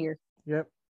it got here. Yep.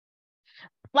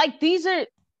 Like these are,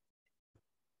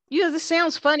 this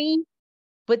sounds funny,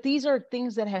 but these are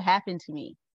things that have happened to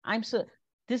me.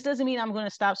 This doesn't mean I'm going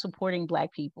to stop supporting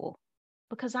Black people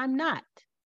because I'm not.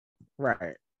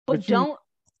 Right. But you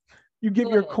give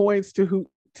your coins to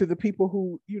the people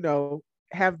who,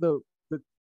 have the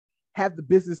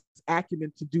business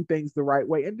acumen to do things the right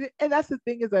way. And that's the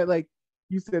thing, is that, like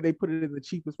you said, they put it in the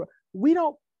cheapest way. We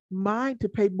don't mind to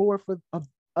pay more for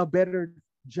a better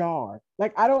jar.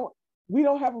 Like we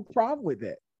don't have a problem with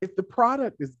that if the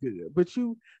product is good. But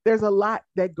there's a lot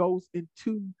that goes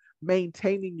into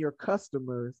maintaining your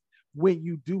customers when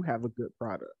you do have a good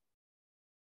product.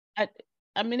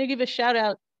 I'm going to give a shout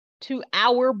out to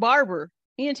our barber.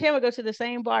 Me and Tamara go to the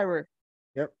same barber.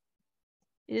 Yep.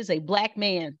 It is a Black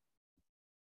man.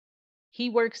 He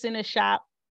works in a shop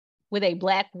with a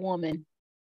Black woman.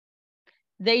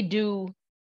 They do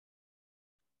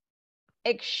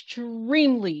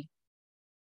extremely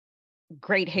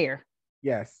great hair.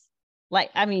 Yes.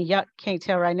 Like, I mean, y'all can't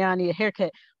tell right now I need a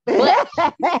haircut. But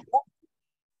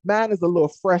mine is a little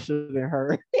fresher than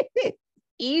her.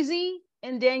 Easy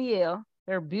and Danielle,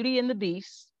 they're Beauty and the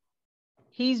Beast.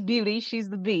 He's Beauty, she's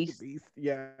the Beast. The Beast,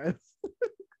 yes.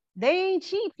 They ain't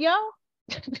cheap, y'all.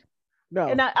 No.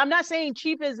 And I'm not saying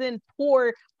cheap as in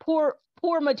poor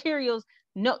materials.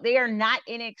 No, they are not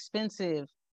inexpensive.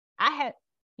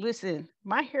 Listen,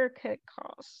 my haircut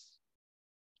costs.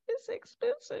 It's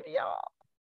expensive, y'all.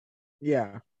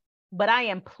 Yeah. But I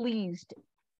am pleased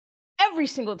every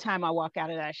single time I walk out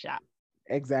of that shop.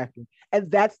 Exactly. And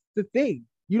that's the thing.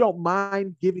 You don't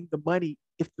mind giving the money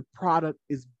if the product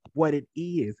is what it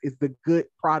is the good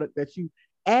product that you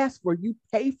ask for. You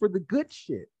pay for the good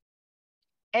shit.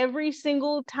 Every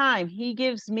single time he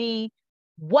gives me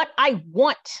what I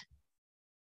want.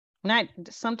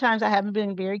 Sometimes I haven't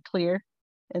been very clear,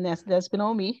 and that's been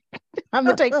on me. I'm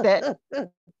gonna take that.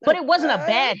 But it wasn't a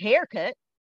bad haircut.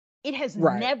 It has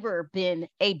never been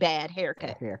a bad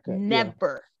haircut.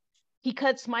 Never. Yeah. He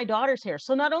cuts my daughter's hair.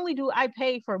 So not only do I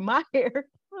pay for my hair,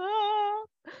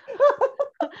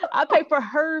 I pay for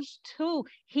hers too.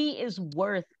 He is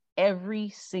worth every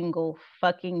single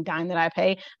fucking dime that I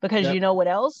pay because you know what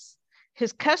else?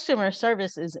 His customer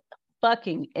service is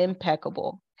fucking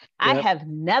impeccable. Yep. I have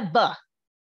never,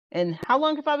 and how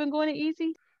long have I been going to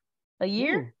Easy? A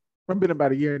year? I've been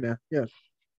about a year now. Yeah.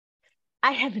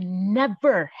 I have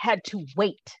never had to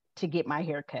wait to get my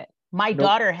hair cut. My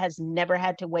daughter has never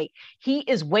had to wait. He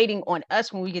is waiting on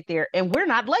us when we get there, and we're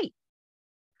not late.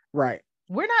 Right.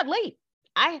 We're not late.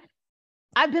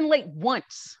 I've been late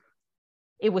once.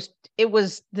 It was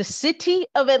the city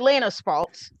of Atlanta's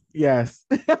fault. Yes.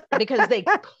 Because they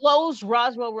closed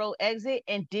Roswell Road exit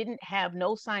and didn't have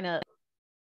no sign up.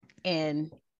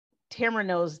 And Tamara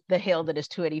knows the hell that is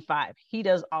 285. He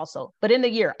does also. But in the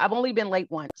year, I've only been late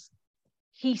once.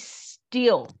 He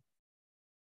still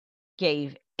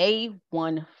gave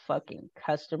A1 fucking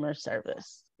customer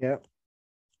service. Yep.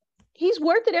 He's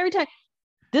worth it every time.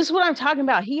 This is what I'm talking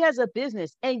about. He has a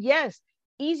business. And yes,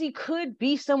 Easy could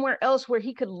be somewhere else where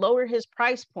he could lower his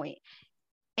price point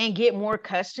and get more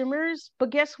customers. But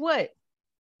guess what?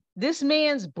 This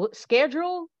man's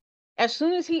schedule, as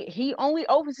soon as he only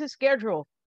opens his schedule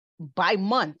by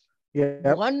month,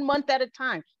 1 month at a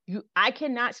time. I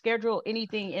cannot schedule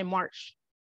anything in March.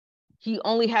 He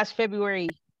only has February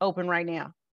open right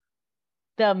now.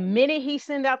 The minute he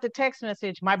sends out the text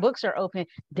message, my books are open.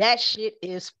 That shit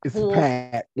is full. It's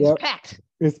packed. It's packed.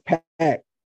 It's packed.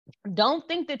 Don't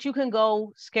think that you can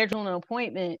go schedule an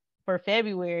appointment for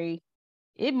February.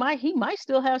 He might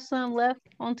still have some left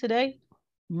on today.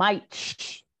 Might.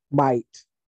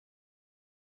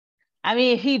 I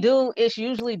mean, if he do, it's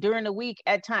usually during the week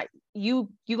at time. You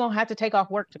gonna have to take off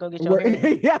work to go get your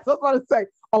hair. Yeah, I was about to say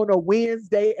on a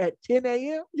Wednesday at 10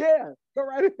 a.m. Yeah, go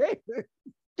right ahead.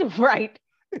 Right.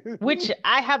 Which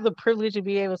I have the privilege to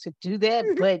be able to do that,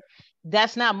 but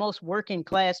that's not most working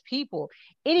class people.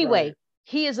 Anyway,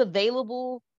 he is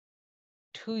available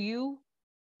to you.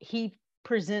 He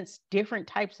presents different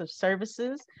types of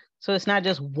services. So it's not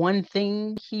just one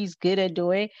thing he's good at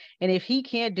doing. And if he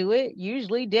can't do it,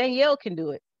 usually Danielle can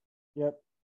do it. Yep.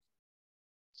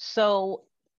 So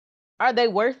are they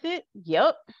worth it?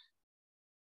 Yep.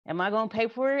 Am I going to pay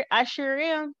for it? I sure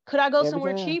am. Could I go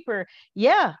somewhere cheaper?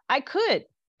 Yeah, I could.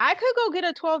 I could go get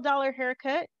a $12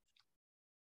 haircut.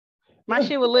 My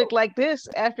shit would look like this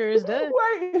after it's done.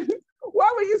 Wait,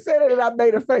 why would you say that and I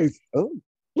made a face? Oh.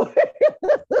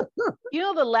 You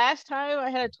know, the last time I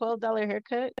had a $12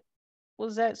 haircut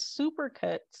was at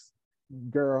Supercuts.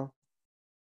 Girl.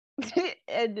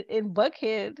 And in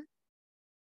Buckhead.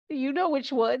 You know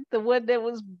which one? The one that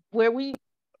was where we,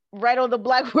 right on the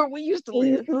block where we used to live. We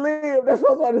used to live. That's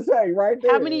what I was about to say, right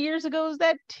there. How many years ago was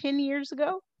that? 10 years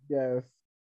ago? Yes.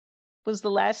 Was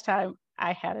the last time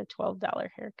I had a $12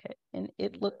 haircut, and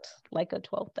it looked like a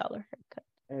 $12 haircut.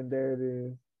 And there it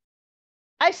is.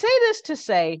 I say this to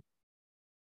say,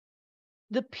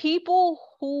 the people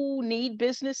who need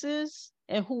businesses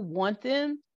and who want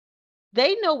them,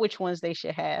 they know which ones they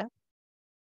should have.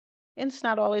 And it's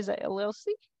not always a LLC.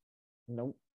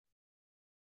 Nope.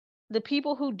 The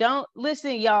people who don't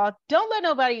listen, y'all, don't let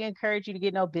nobody encourage you to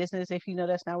get no business if you know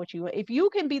that's not what you want. If you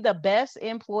can be the best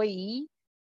employee,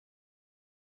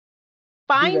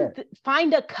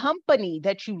 find a company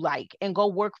that you like and go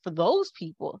work for those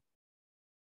people.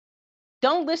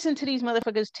 Don't listen to these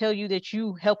motherfuckers tell you that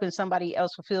you helping somebody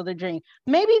else fulfill their dream.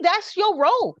 Maybe that's your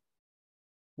role.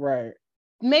 Right.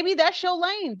 Maybe that's your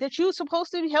lane, that you're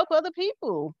supposed to help other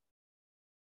people.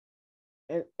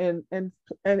 And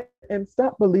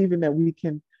stop believing that we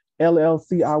can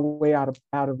LLC our way out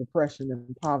of oppression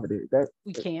and poverty. That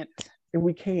we can't. And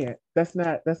we can't. That's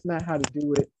not how to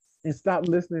do it. And stop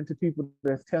listening to people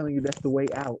that's telling you that's the way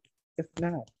out. It's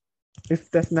not.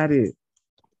 That's not it.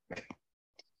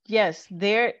 Yes,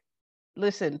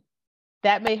 listen,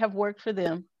 that may have worked for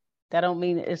them. That don't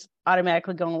mean it's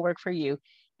automatically going to work for you.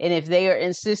 And if they are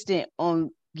insistent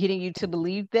on getting you to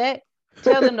believe that,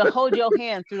 tell them to hold your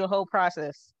hand through the whole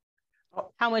process.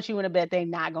 How much you want to bet they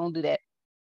not going to do that?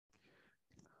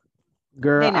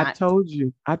 Girl, I told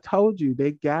you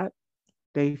they got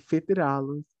they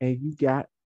 $50 and you got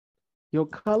your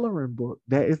coloring book.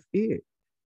 That is it.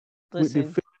 Listen,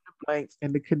 with the blanks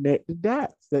and the connected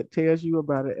dots that tells you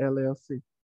about an LLC.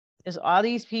 There's all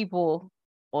these people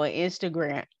on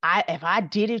Instagram. If I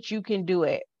did it, you can do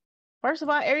it. First of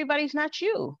all, everybody's not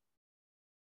you.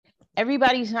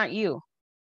 Everybody's not you.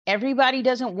 Everybody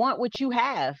doesn't want what you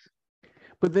have.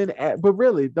 But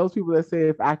really, those people that say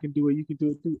if I can do it, you can do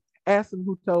it too. Ask them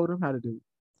who told them how to do it.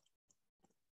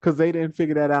 Because they didn't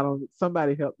figure that out on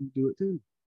somebody helped them do it too.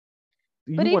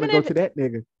 You want to go to that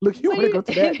nigga. Look, you want to go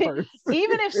to that first.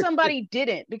 Even if somebody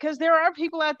didn't, because there are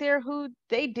people out there who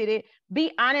they did it,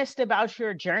 be honest about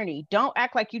your journey. Don't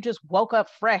act like you just woke up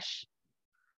fresh.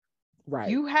 Right.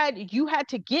 You had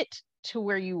to get to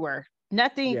where you were.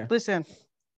 Nothing. Yeah. Listen,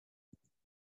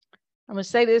 I'm going to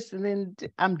say this and then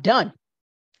I'm done.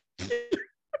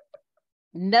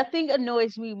 Nothing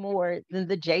annoys me more than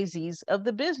the Jay-Z's of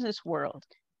the business world.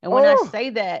 And when I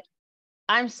say that,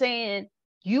 I'm saying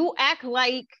you act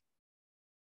like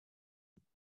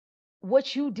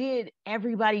what you did,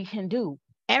 everybody can do.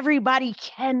 Everybody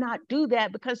cannot do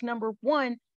that because number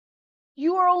one,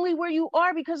 you are only where you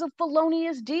are because of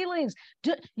felonious dealings.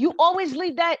 You always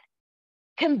leave that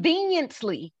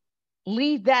conveniently,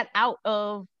 leave that out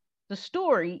of the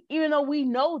story, even though we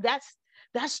know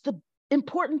that's the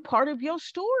important part of your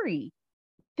story.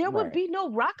 There would be no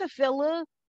Rockefeller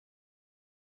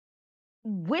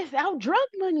without drug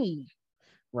money.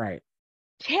 Right.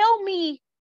 Tell me,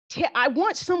 I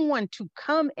want someone to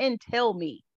come and tell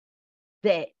me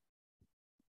that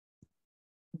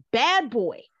Bad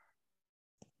Boy,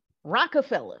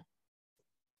 Rockefeller,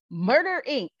 Murder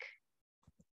Inc.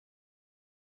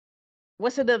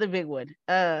 What's another big one?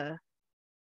 Cash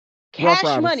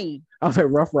Money. I'll say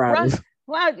Rough Riders.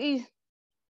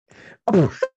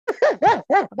 I'm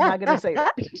not gonna say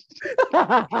that.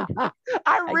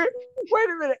 Wait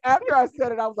a minute. After I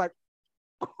said it, I was like,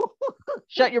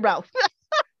 shut your mouth.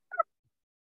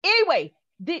 Anyway,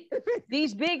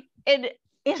 these big, and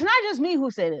it's not just me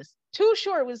who said this. Too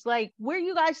Short was like, where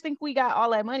you guys think we got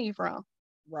all that money from?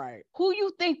 Right. Who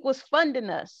you think was funding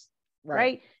us?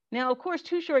 Right. Now, of course,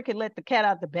 Too Short can let the cat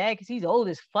out the bag because he's old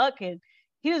as fuck and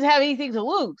he doesn't have anything to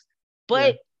lose.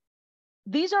 But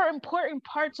these are important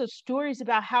parts of stories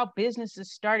about how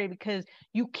businesses started, because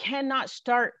you cannot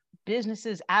start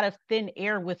businesses out of thin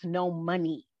air with no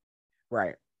money.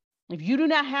 Right. If you do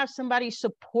not have somebody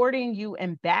supporting you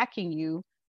and backing you,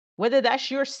 whether that's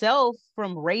yourself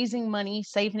from raising money,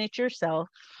 saving it yourself,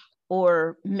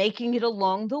 or making it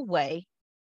along the way.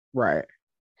 Right.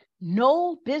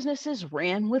 No businesses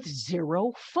ran with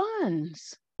zero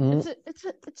funds.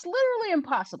 It's literally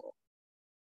impossible.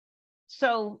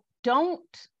 So don't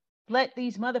let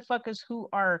these motherfuckers who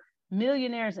are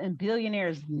millionaires and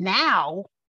billionaires now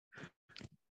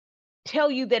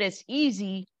tell you that it's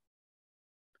easy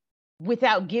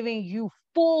without giving you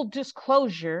full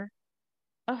disclosure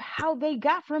of how they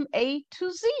got from A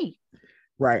to Z.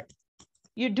 Right.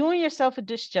 You're doing yourself a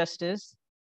disjustice,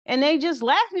 and they just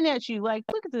laughing at you like,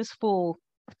 look at this fool.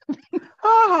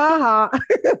 I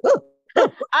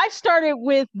started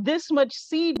with this much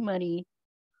seed money,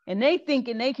 and they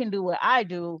thinking they can do what I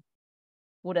do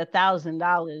with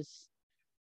 $1,000.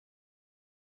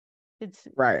 It's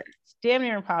right. It's damn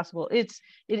near impossible. It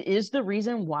is the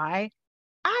reason why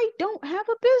I don't have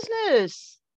a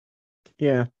business.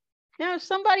 Yeah. Now, if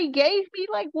somebody gave me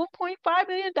like $1.5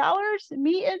 million,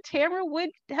 me and Tamara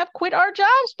would have quit our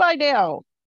jobs by now.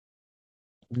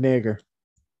 Nigger.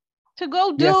 To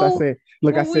go do yes, I said,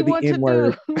 look, I said the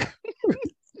N-word.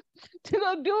 To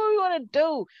go do what we want to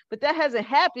do. But that hasn't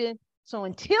happened. So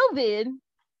until then,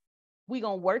 we're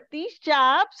going to work these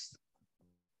jobs.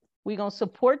 We're going to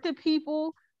support the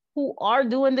people who are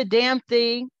doing the damn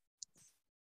thing.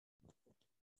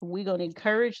 We're going to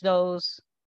encourage those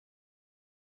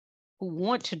who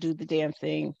want to do the damn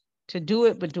thing to do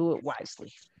it, but do it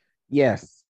wisely.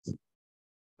 Yes.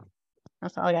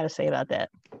 That's all I got to say about that.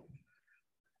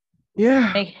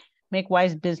 Yeah. Make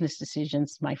wise business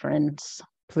decisions, my friends.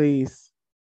 Please.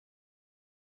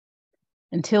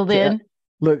 Until then.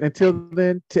 Until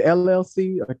then, to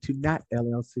LLC or to not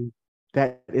LLC?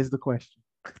 That is the question.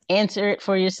 Answer it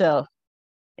for yourself.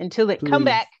 Until then, come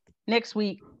back next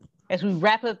week as we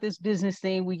wrap up this business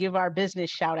thing. We give our business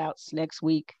shout outs next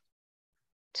week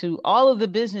to all of the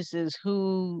businesses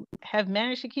who have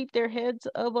managed to keep their heads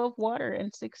above water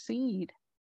and succeed.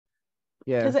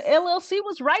 Yes. Because the LLC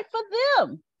was right for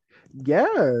them.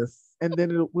 Yes. And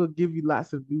then we'll give you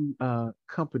lots of new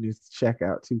companies to check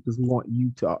out too, because we want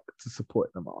you to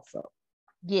support them also.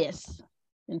 Yes.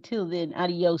 Until then,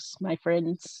 adios, my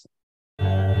friends.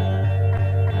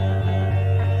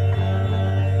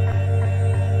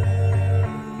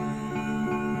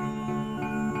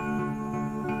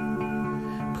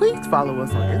 Please follow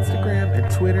us on Instagram and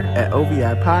Twitter at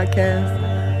OVI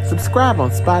Podcast. Subscribe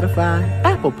on Spotify,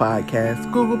 Apple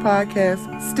Podcasts, Google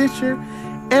Podcasts, Stitcher,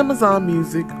 Amazon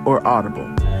Music, or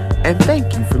Audible. And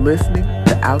thank you for listening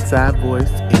to Outside Voice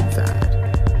Inside.